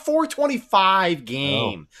 dude, it's a 4:25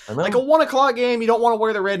 game. Like a 1 o'clock game, you don't want to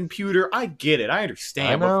wear the red and pewter. I get it, I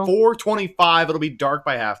understand. But 4:25, it'll be dark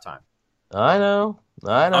by halftime. I know.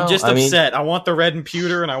 I'm just upset. I want the red and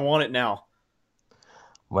pewter, and I want it now.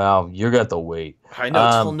 Well, you're going to have to wait. I know,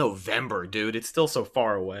 it's till November, dude. It's still so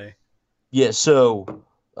far away. Yeah, so,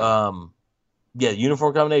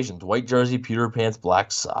 uniform combinations. White jersey, pewter pants,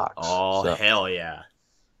 black socks. Oh, so, hell yeah.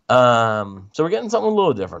 So we're getting something a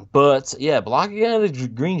little different. But, yeah, blocking again the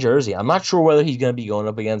green jersey. I'm not sure whether he's going to be going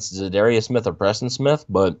up against Zadarius Smith or Preston Smith,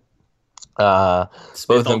 but both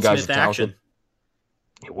of them guys are talented.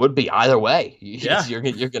 It would be either way. Yeah. You're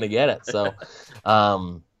going to get it. So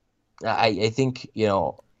I think,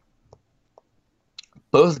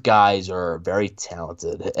 both guys are very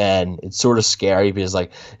talented, and it's sort of scary because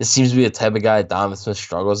it seems to be the type of guy Donovan Smith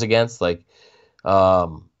struggles against, the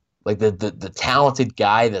talented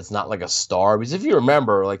guy that's not like a star. Because if you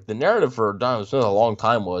remember, the narrative for Donovan Smith a long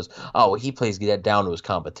time was, he plays get down to his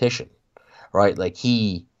competition, right?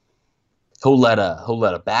 He'll let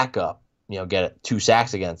a backup, get 2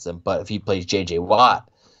 sacks against him, but if he plays J.J. Watt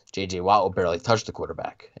will barely touch the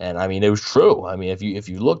quarterback. And I mean, it was true. I mean, if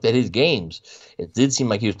you looked at his games, it did seem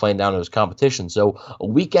like he was playing down to his competition. So a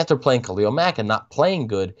week after playing Khalil Mack and not playing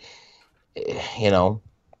good,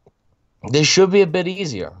 this should be a bit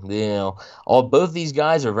easier. Both these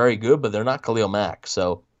guys are very good, but they're not Khalil Mack.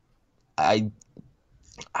 So I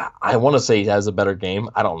want to say he has a better game.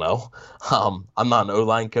 I don't know. I'm not an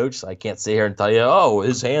O-line coach, so I can't sit here and tell you,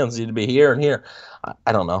 his hands need to be here and here.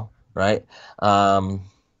 I don't know, right?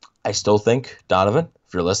 I still think, Donovan,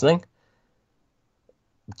 if you're listening,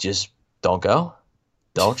 just don't go.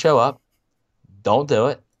 Don't show up. Don't do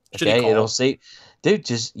it. Okay? It'll say, dude,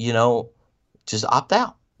 just opt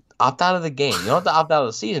out. Opt out of the game. You don't have to opt out of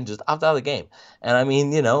the season, just opt out of the game. And I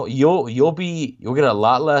mean, you'll get a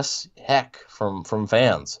lot less heck from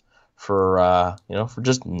fans for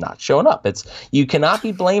just not showing up. You cannot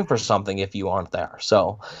be blamed for something if you aren't there.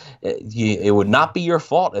 So it would not be your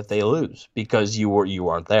fault if they lose because you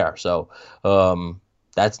weren't there. So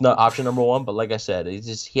that's not option number one. But like I said,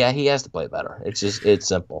 he has to play better. It's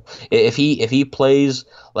simple. If he plays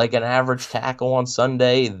like an average tackle on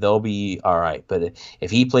Sunday, they'll be all right. But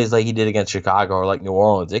if he plays like he did against Chicago or like New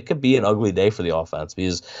Orleans, it could be an ugly day for the offense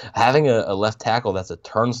because having a left tackle that's a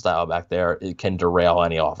turnstile back there, it can derail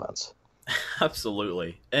any offense.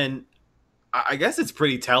 Absolutely. And I guess it's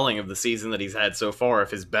pretty telling of the season that he's had so far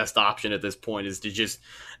if his best option at this point is to just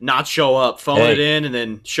not show up, phone it in, and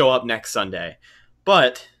then show up next Sunday.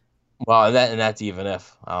 But and that's even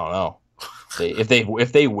if I don't know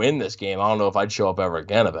if they win this game, I don't know if I'd show up ever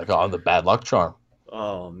again. I'm like, I'm the bad luck charm.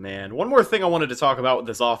 Oh man, one more thing I wanted to talk about with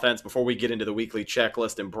this offense before we get into the weekly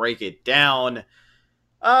checklist and break it down.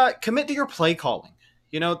 Commit to your play calling.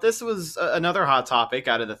 This was another hot topic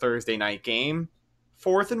out of the Thursday night game.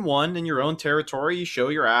 4th and 1 in your own territory, you show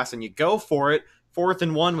your ass and you go for it. 4th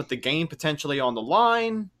and 1 with the game potentially on the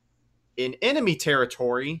line in enemy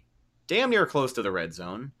territory. Damn near close to the red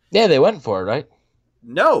zone. Yeah, they went for it, right?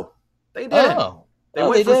 No, they didn't. They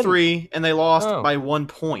went for 3, and they lost by 1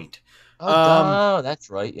 point. That's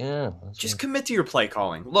right. Yeah. Just commit to your play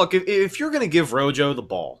calling. Look, if you're going to give Rojo the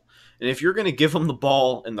ball, and if you're going to give him the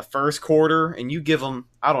ball in the first quarter, and you give him,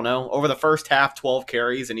 I don't know, over the first half, 12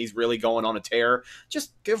 carries, and he's really going on a tear,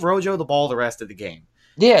 just give Rojo the ball the rest of the game.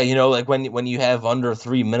 Yeah, like when you have under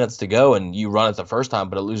 3 minutes to go and you run it the first time,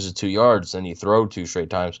 but it loses 2 yards, and you throw 2 straight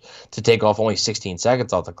times to take off only 16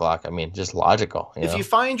 seconds off the clock. I mean, just logical. If you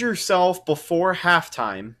find yourself before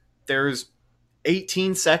halftime, there's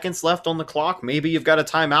 18 seconds left on the clock. Maybe you've got a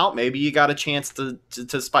timeout. Maybe you got a chance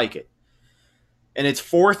to spike it. And it's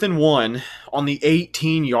 4th and 1 on the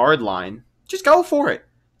 18-yard line. Just go for it.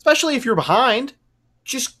 Especially if you're behind.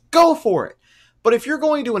 Just go for it. But if you're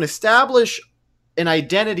going to establish an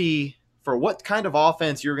identity for what kind of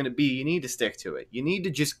offense you're going to be, you need to stick to it. You need to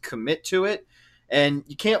just commit to it, and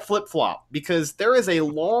you can't flip-flop because there is a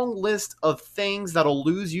long list of things that'll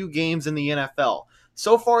lose you games in the NFL.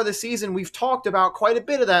 So far this season, we've talked about quite a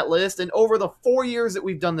bit of that list, and over the 4 years that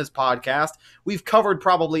we've done this podcast, we've covered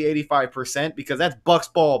probably 85% because that's Bucks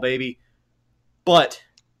ball, baby. But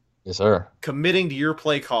yes, sir. Committing to your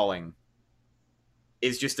play calling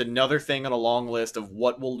is just another thing on a long list of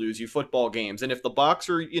what will lose you football games. And if the Bucs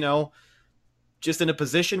are, just in a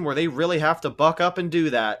position where they really have to buck up and do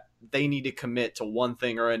that, they need to commit to one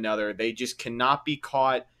thing or another. They just cannot be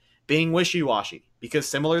caught being wishy-washy because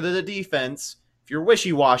similar to the defense, if you're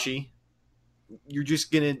wishy-washy, you're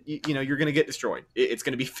just going to, you're going to get destroyed. It's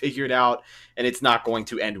going to be figured out and it's not going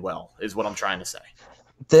to end well is what I'm trying to say.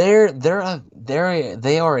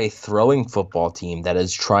 They are a throwing football team that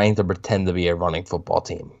is trying to pretend to be a running football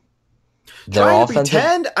team. Trying to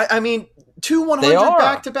pretend? I mean, 2 100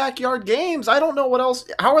 back-to-back yard games. I don't know what else.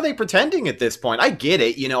 How are they pretending at this point? I get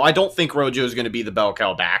it. I don't think Rojo is going to be the bell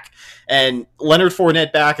cow back. And Leonard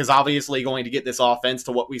Fournette back is obviously going to get this offense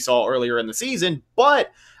to what we saw earlier in the season.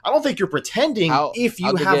 But I don't think you're pretending if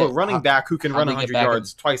you have a running back who can run 100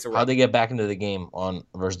 yards twice a week. How'd they get back into the game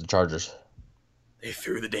versus the Chargers? They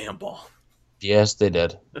threw the damn ball. Yes, they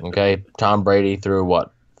did. Okay, Tom Brady threw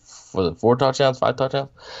what? Was it 4 touchdowns, 5 touchdowns?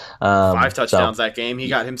 5 touchdowns that game. He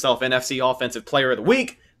got himself NFC Offensive Player of the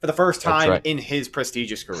Week for the first time in his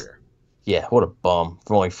prestigious career. Yeah, what a bum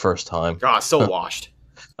for only first time. God, so washed.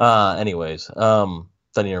 Anyways, don't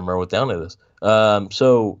even remember what down it is.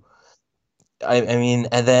 So I mean,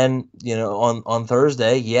 and then on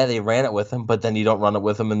Thursday, yeah, they ran it with him, but then you don't run it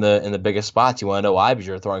with him in the biggest spots. You want to know why? Because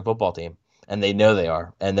you're a throwing football team, and they know they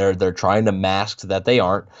are, and they're trying to mask that they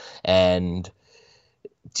aren't. And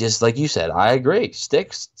just like you said, I agree.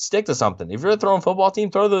 Stick to something. If you're a throwing football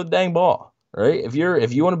team, throw the dang ball, right? If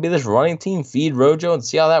you want to be this running team, feed Rojo and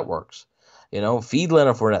see how that works. Feed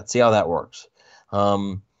Leonard Fournette, see how that works.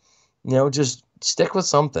 Just stick with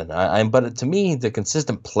something. But to me, the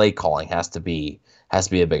consistent play calling has to be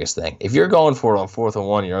the biggest thing. If you're going for it on 4th and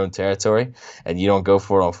 1 in your own territory, and you don't go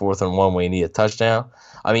for it on 4th and 1 when you need a touchdown,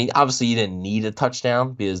 I mean, obviously you didn't need a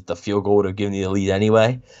touchdown because the field goal would have given you the lead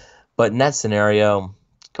anyway. But in that scenario,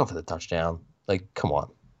 go for the touchdown. Like, come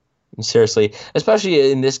on. Seriously,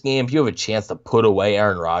 especially in this game, if you have a chance to put away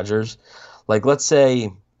Aaron Rodgers, like let's say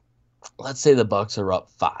the Bucs are up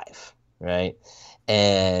 5, right?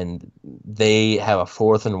 And they have a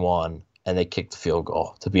 4th and 1, and they kick the field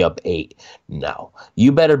goal to be up 8. No,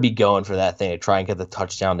 you better be going for that thing to try and get the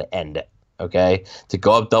touchdown to end it. Okay, to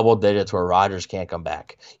go up double digits where Rodgers can't come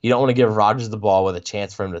back. You don't want to give Rodgers the ball with a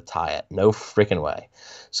chance for him to tie it. No freaking way.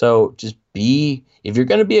 So just if you're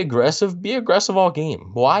going to be aggressive all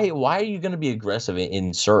game. Why are you going to be aggressive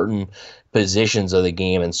in certain positions of the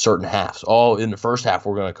game in certain halves? In the first half,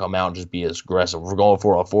 we're going to come out and just be as aggressive. We're going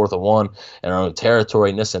for a 4th and 1 in our own territory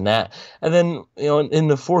and this and that. And then, in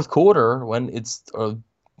the fourth quarter, when it's a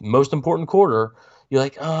most important quarter, you're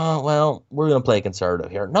like, oh, well, we're going to play conservative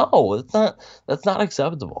here. No, that's not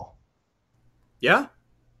acceptable. Yeah.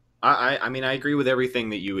 I mean, I agree with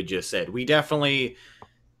everything that you had just said. We definitely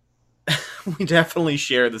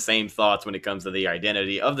share the same thoughts when it comes to the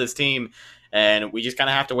identity of this team, and we just kind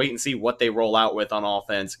of have to wait and see what they roll out with on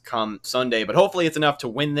offense come Sunday. But hopefully it's enough to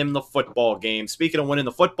win them the football game. Speaking of winning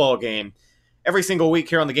the football game, every single week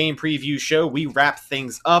here on the Game Preview Show, we wrap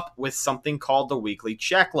things up with something called the Weekly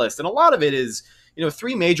Checklist, and a lot of it is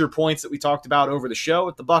 3 major points that we talked about over the show.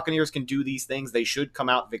 If the Buccaneers can do these things, they should come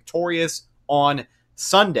out victorious on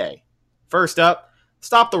Sunday. First up,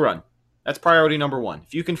 stop the run. That's priority number 1.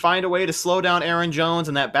 If you can find a way to slow down Aaron Jones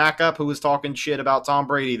and that backup who was talking shit about Tom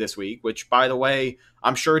Brady this week, which, by the way,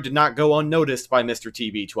 I'm sure did not go unnoticed by Mr.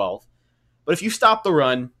 TB12. But if you stop the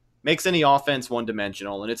run, makes any offense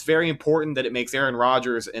one-dimensional, and it's very important that it makes Aaron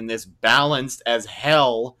Rodgers in this balanced as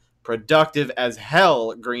hell, productive as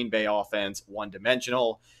hell Green Bay offense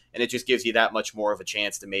one-dimensional, and it just gives you that much more of a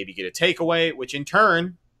chance to maybe get a takeaway, which in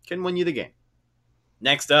turn can win you the game.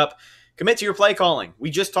 Next up, commit to your play calling.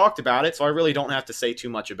 We just talked about it, so I really don't have to say too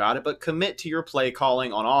much about it, but commit to your play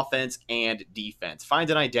calling on offense and defense. Find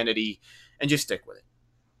an identity and just stick with it.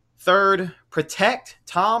 Third, protect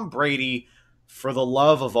Tom Brady for the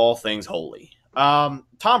love of all things holy. Tom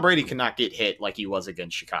Brady cannot get hit like he was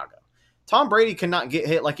against Chicago. Tom Brady cannot get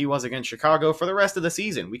hit like he was against Chicago for the rest of the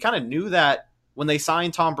season. We kind of knew that when they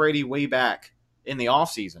signed Tom Brady way back in the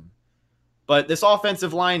offseason. But this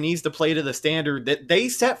offensive line needs to play to the standard that they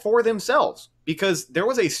set for themselves, because there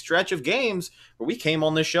was a stretch of games where we came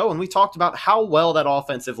on this show and we talked about how well that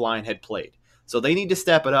offensive line had played. So they need to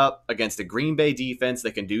step it up against a Green Bay defense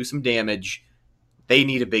that can do some damage. They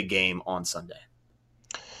need a big game on Sunday.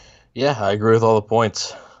 Yeah, I agree with all the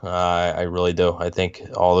points. I really do. I think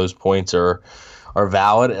all those points are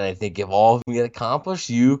valid, and I think if all of them get accomplished,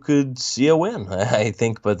 you could see a win. I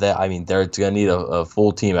think, but they're going to need a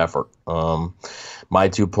full team effort. My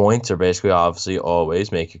 2 points are basically obviously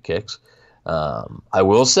always make your kicks. I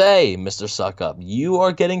will say, Mr. Suckup, you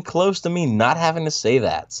are getting close to me not having to say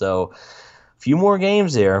that. So a few more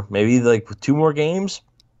games there, maybe like 2 more games,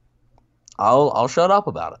 I'll shut up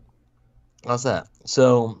about it. How's that?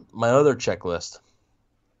 So my other checklist,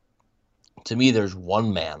 to me, there's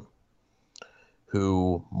one man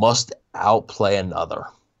who must outplay another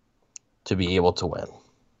to be able to win.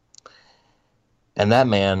 And that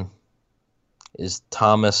man is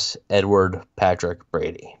Thomas Edward Patrick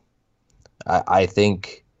Brady. I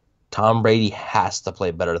think Tom Brady has to play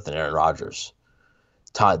better than Aaron Rodgers.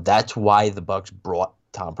 That's why the Bucs brought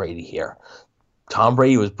Tom Brady here. Tom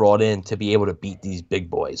Brady was brought in to be able to beat these big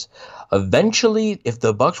boys. Eventually, if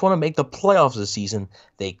the Bucs want to make the playoffs this season,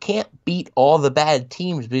 they can't beat all the bad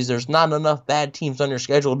teams because there's not enough bad teams on your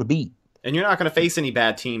schedule to beat. And you're not going to face any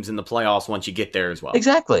bad teams in the playoffs once you get there as well.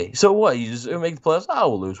 Exactly. So what? You just make the playoffs? Oh,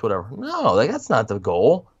 we'll lose, whatever. No, that's not the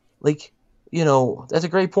goal. That's a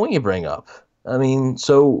great point you bring up. I mean,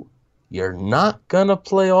 so you're not going to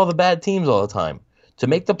play all the bad teams all the time. To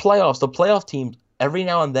make the playoff teams, every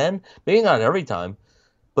now and then, maybe not every time,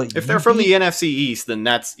 but But if they're from the NFC East, then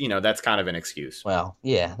that's kind of an excuse. Well,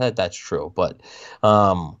 yeah, that's true. But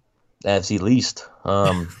NFC least.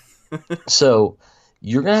 So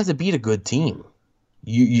you're gonna have to beat a good team.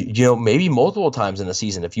 You know, maybe multiple times in the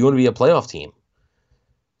season if you want to be a playoff team.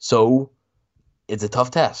 So it's a tough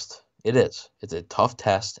test. It is. It's a tough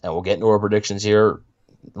test, and we'll get into our predictions here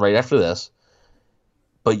right after this.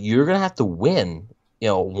 But you're gonna have to win,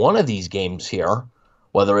 one of these games here,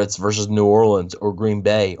 whether it's versus New Orleans or Green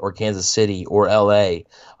Bay or Kansas City or LA.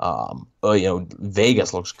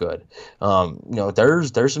 Vegas looks good.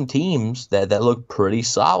 There's some teams that look pretty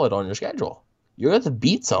solid on your schedule. You're going to have to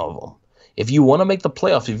beat some of them. If you want to make the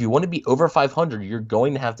playoffs, if you want to be over 500, you're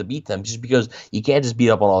going to have to beat them just because you can't just beat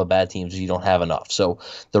up on all the bad teams if you don't have enough. So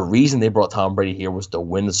the reason they brought Tom Brady here was to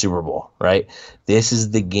win the Super Bowl, right? This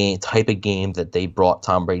is the type of game that they brought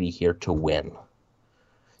Tom Brady here to win.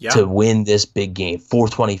 Yeah. To win this big game.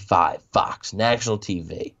 425, Fox, national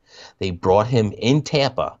TV. They brought him in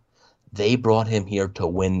Tampa. They brought him here to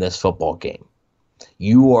win this football game.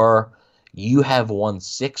 You have won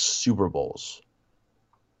 6 Super Bowls.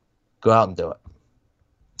 Go out and do it.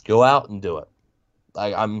 Go out and do it.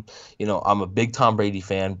 I'm a big Tom Brady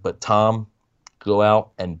fan, but Tom, go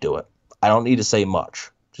out and do it. I don't need to say much.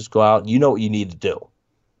 Just go out. You know what you need to do.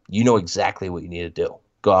 You know exactly what you need to do.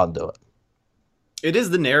 Go out and do it. It is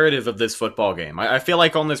the narrative of this football game. I feel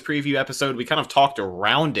like on this preview episode, we kind of talked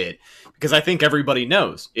around it because I think everybody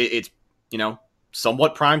knows. It's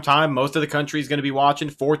somewhat prime time. Most of the country is going to be watching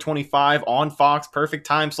 425 on Fox, perfect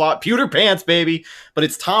time slot, pewter pants, baby. But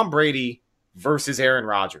it's Tom Brady versus Aaron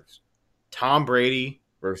Rodgers. Tom Brady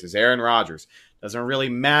versus Aaron Rodgers. Doesn't really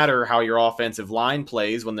matter how your offensive line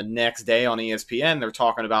plays when the next day on ESPN they're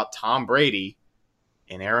talking about Tom Brady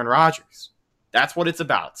and Aaron Rodgers. That's what it's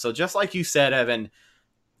about. So just like you said, Evan,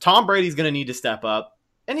 Tom Brady's going to need to step up.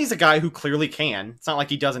 And he's a guy who clearly can. It's not like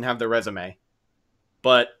he doesn't have the resume.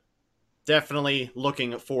 But definitely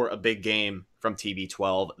looking for a big game from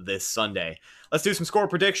TB12 this Sunday. Let's do some score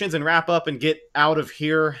predictions and wrap up and get out of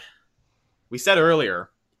here. We said earlier,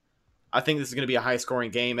 I think this is going to be a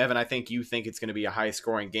high-scoring game. Evan, I think you think it's going to be a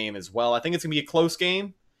high-scoring game as well. I think it's going to be a close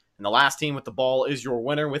game, and the last team with the ball is your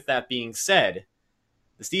winner. With that being said,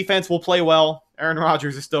 this defense will play well. Aaron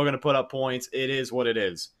Rodgers is still going to put up points. It is what it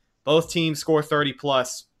is. Both teams score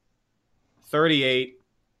 30-plus,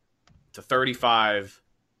 38-35.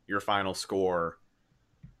 Your final score,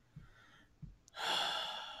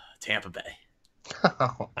 Tampa Bay.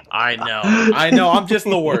 I know. I'm just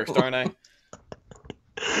the worst, aren't I?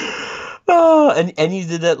 Oh, and you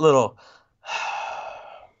did that little.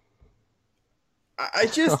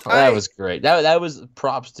 That was great. That was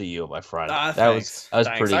props to you, my friend. That was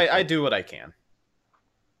pretty. I do what I can.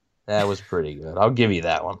 That was pretty good. I'll give you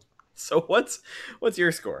that one. So what's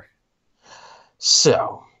your score?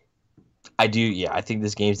 So. I do, yeah. I think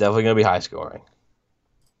this game's definitely going to be high scoring.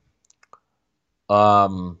 I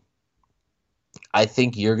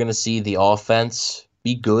think you're going to see the offense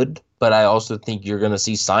be good, but I also think you're going to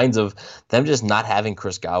see signs of them just not having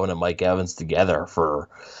Chris Godwin and Mike Evans together for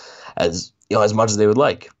as much as they would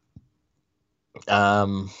like. So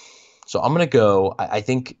I'm going to go. I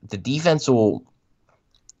think the defense will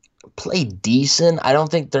play decent. I don't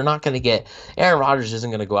think they're not going to get. Aaron Rodgers isn't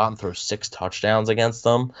going to go out and throw 6 touchdowns against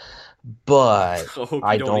them. But I hope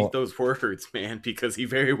you don't eat those words, man, because he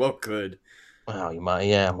very well could. Well, you might,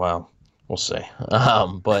 yeah. Well, we'll see.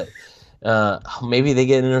 But maybe they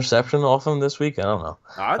get an interception off him this week. I don't know.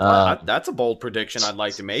 That's a bold prediction I'd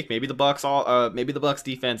like to make. Maybe the Bucs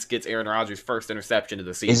defense gets Aaron Rodgers' first interception of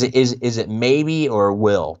the season. Is it maybe or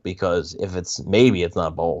will? Because if it's maybe, it's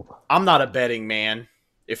not bold. I'm not a betting man.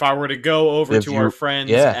 If I were to go over to our friends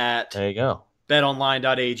at there you go.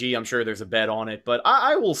 betonline.ag, I'm sure there's a bet on it, but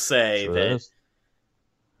I will say that,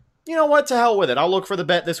 you know what, to hell with it. I'll look for the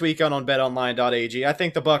bet this weekend on betonline.ag. I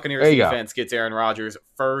think the Buccaneers defense gets Aaron Rodgers'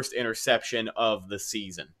 first interception of the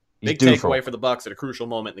season. Big takeaway for the Bucs at a crucial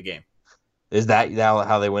moment in the game. Is that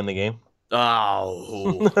how they win the game?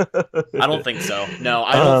 Oh, I don't think so. No,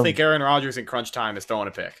 I don't think Aaron Rodgers in crunch time is throwing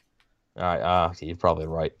a pick. All right, you're probably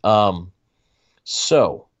right.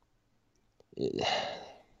 So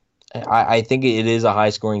I think it is a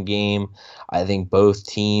high-scoring game. I think both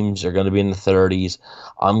teams are going to be in the 30s.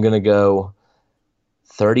 I'm going to go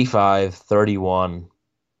 35-31.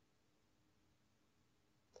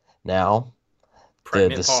 Now,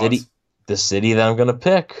 the city that I'm going to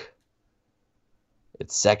pick,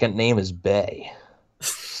 its second name is Bay.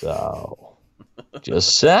 So,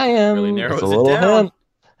 just saying. Really narrows it's a it little down. hint.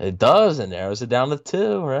 It does. It narrows it down to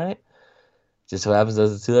 2, right? Just so happens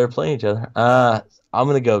those 2 that are playing each other. I'm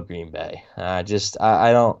gonna go Green Bay. I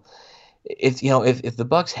don't. if the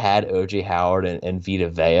Bucks had OJ Howard and Vita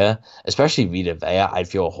Vea, especially Vita Vea, I'd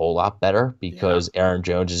feel a whole lot better because Aaron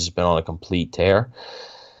Jones has been on a complete tear.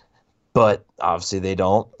 But obviously they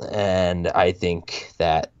don't, and I think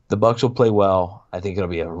that the Bucks will play well. I think it'll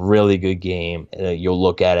be a really good game, and you'll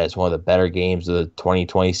look at it as one of the better games of the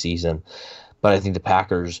 2020 season. But I think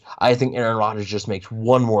I think Aaron Rodgers just makes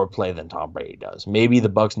one more play than Tom Brady does. Maybe the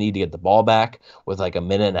Bucks need to get the ball back with like a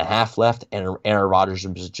minute and a half left, and Aaron Rodgers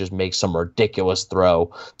just makes some ridiculous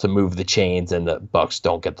throw to move the chains, and the Bucks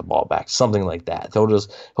don't get the ball back. Something like that.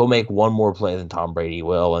 He'll make one more play than Tom Brady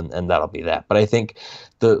will, and that'll be that. But I think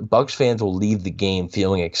the Bucks fans will leave the game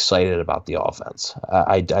feeling excited about the offense.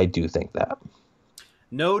 I do think that.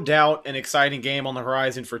 No doubt an exciting game on the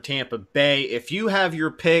horizon for Tampa Bay. If you have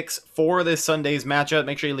your picks for this Sunday's matchup,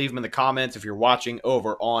 make sure you leave them in the comments if you're watching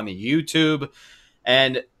over on YouTube.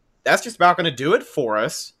 And that's just about going to do it for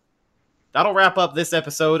us. That'll wrap up this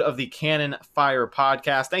episode of the Cannon Fire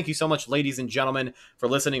Podcast. Thank you so much, ladies and gentlemen, for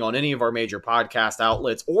listening on any of our major podcast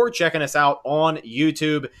outlets or checking us out on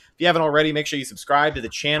YouTube. If you haven't already, make sure you subscribe to the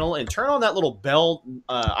channel and turn on that little bell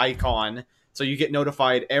icon so you get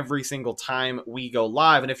notified every single time we go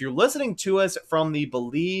live. And if you're listening to us from the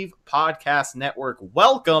Believe Podcast Network,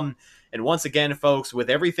 welcome. And once again, folks, with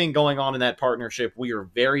everything going on in that partnership, we are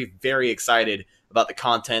very, very excited about the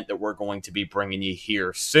content that we're going to be bringing you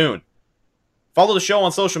here soon. Follow the show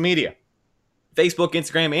on social media. Facebook,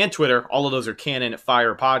 Instagram, and Twitter. All of those are Cannon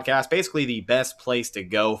Fire Podcast. Basically the best place to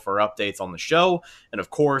go for updates on the show. And of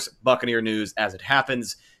course, Buccaneer news as it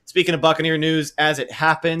happens. Speaking of Buccaneer news as it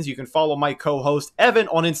happens, you can follow my co-host Evan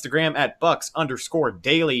on Instagram at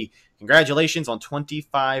Bucks_daily. Congratulations on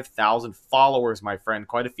 25,000 followers, my friend.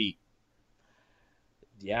 Quite a feat.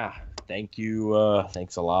 Yeah, thank you.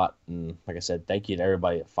 Thanks a lot. And like I said, thank you to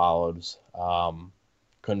everybody that follows.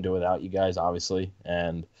 Couldn't do it without you guys, obviously.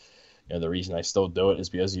 And the reason I still do it is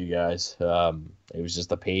because of you guys. It was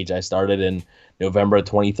just a page I started in November of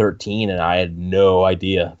 2013, and I had no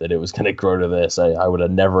idea that it was going to grow to this. I would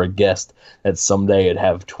have never guessed that someday it'd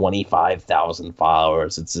have 25,000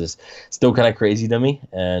 followers. It's just still kind of crazy to me.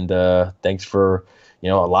 And thanks for, a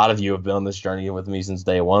lot of you have been on this journey with me since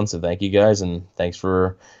day one. So thank you guys, and thanks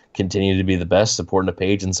for continuing to be the best, supporting the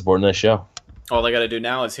page and supporting the show. All I got to do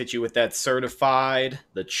now is hit you with that certified,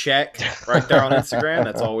 the check right there on Instagram.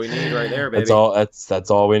 That's all we need right there, baby. That's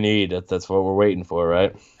all we need. That's what we're waiting for,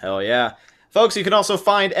 right? Hell yeah. Folks, you can also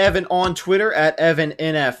find Evan on Twitter at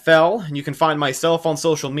EvanNFL. And you can find myself on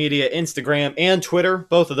social media, Instagram and Twitter.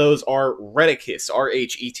 Both of those are Rhettakus,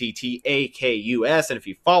 Rhettakus. And if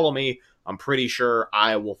you follow me, I'm pretty sure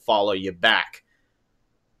I will follow you back.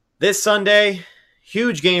 This Sunday,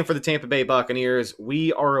 huge game for the Tampa Bay Buccaneers.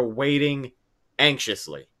 We are awaiting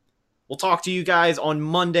anxiously. We'll talk to you guys on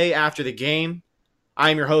Monday after the game.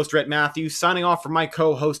 I'm your host, Rhett Matthews, signing off from my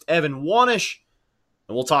co-host, Evan Wanish,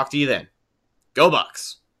 and we'll talk to you then. Go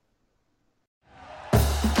Bucks!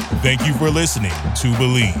 Thank you for listening to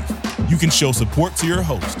Believe. You can show support to your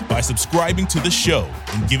host by subscribing to the show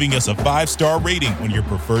and giving us a 5-star rating on your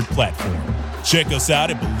preferred platform. Check us out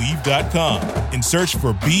at Believe.com and search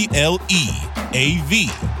for BLEAV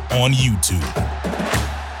on YouTube.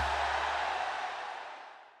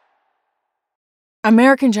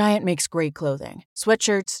 American Giant makes great clothing,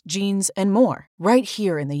 sweatshirts, jeans, and more right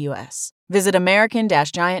here in the U.S. Visit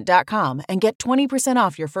American-Giant.com and get 20%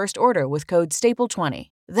 off your first order with code STAPLE20.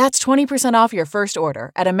 That's 20% off your first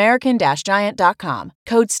order at American-Giant.com,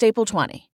 code STAPLE20.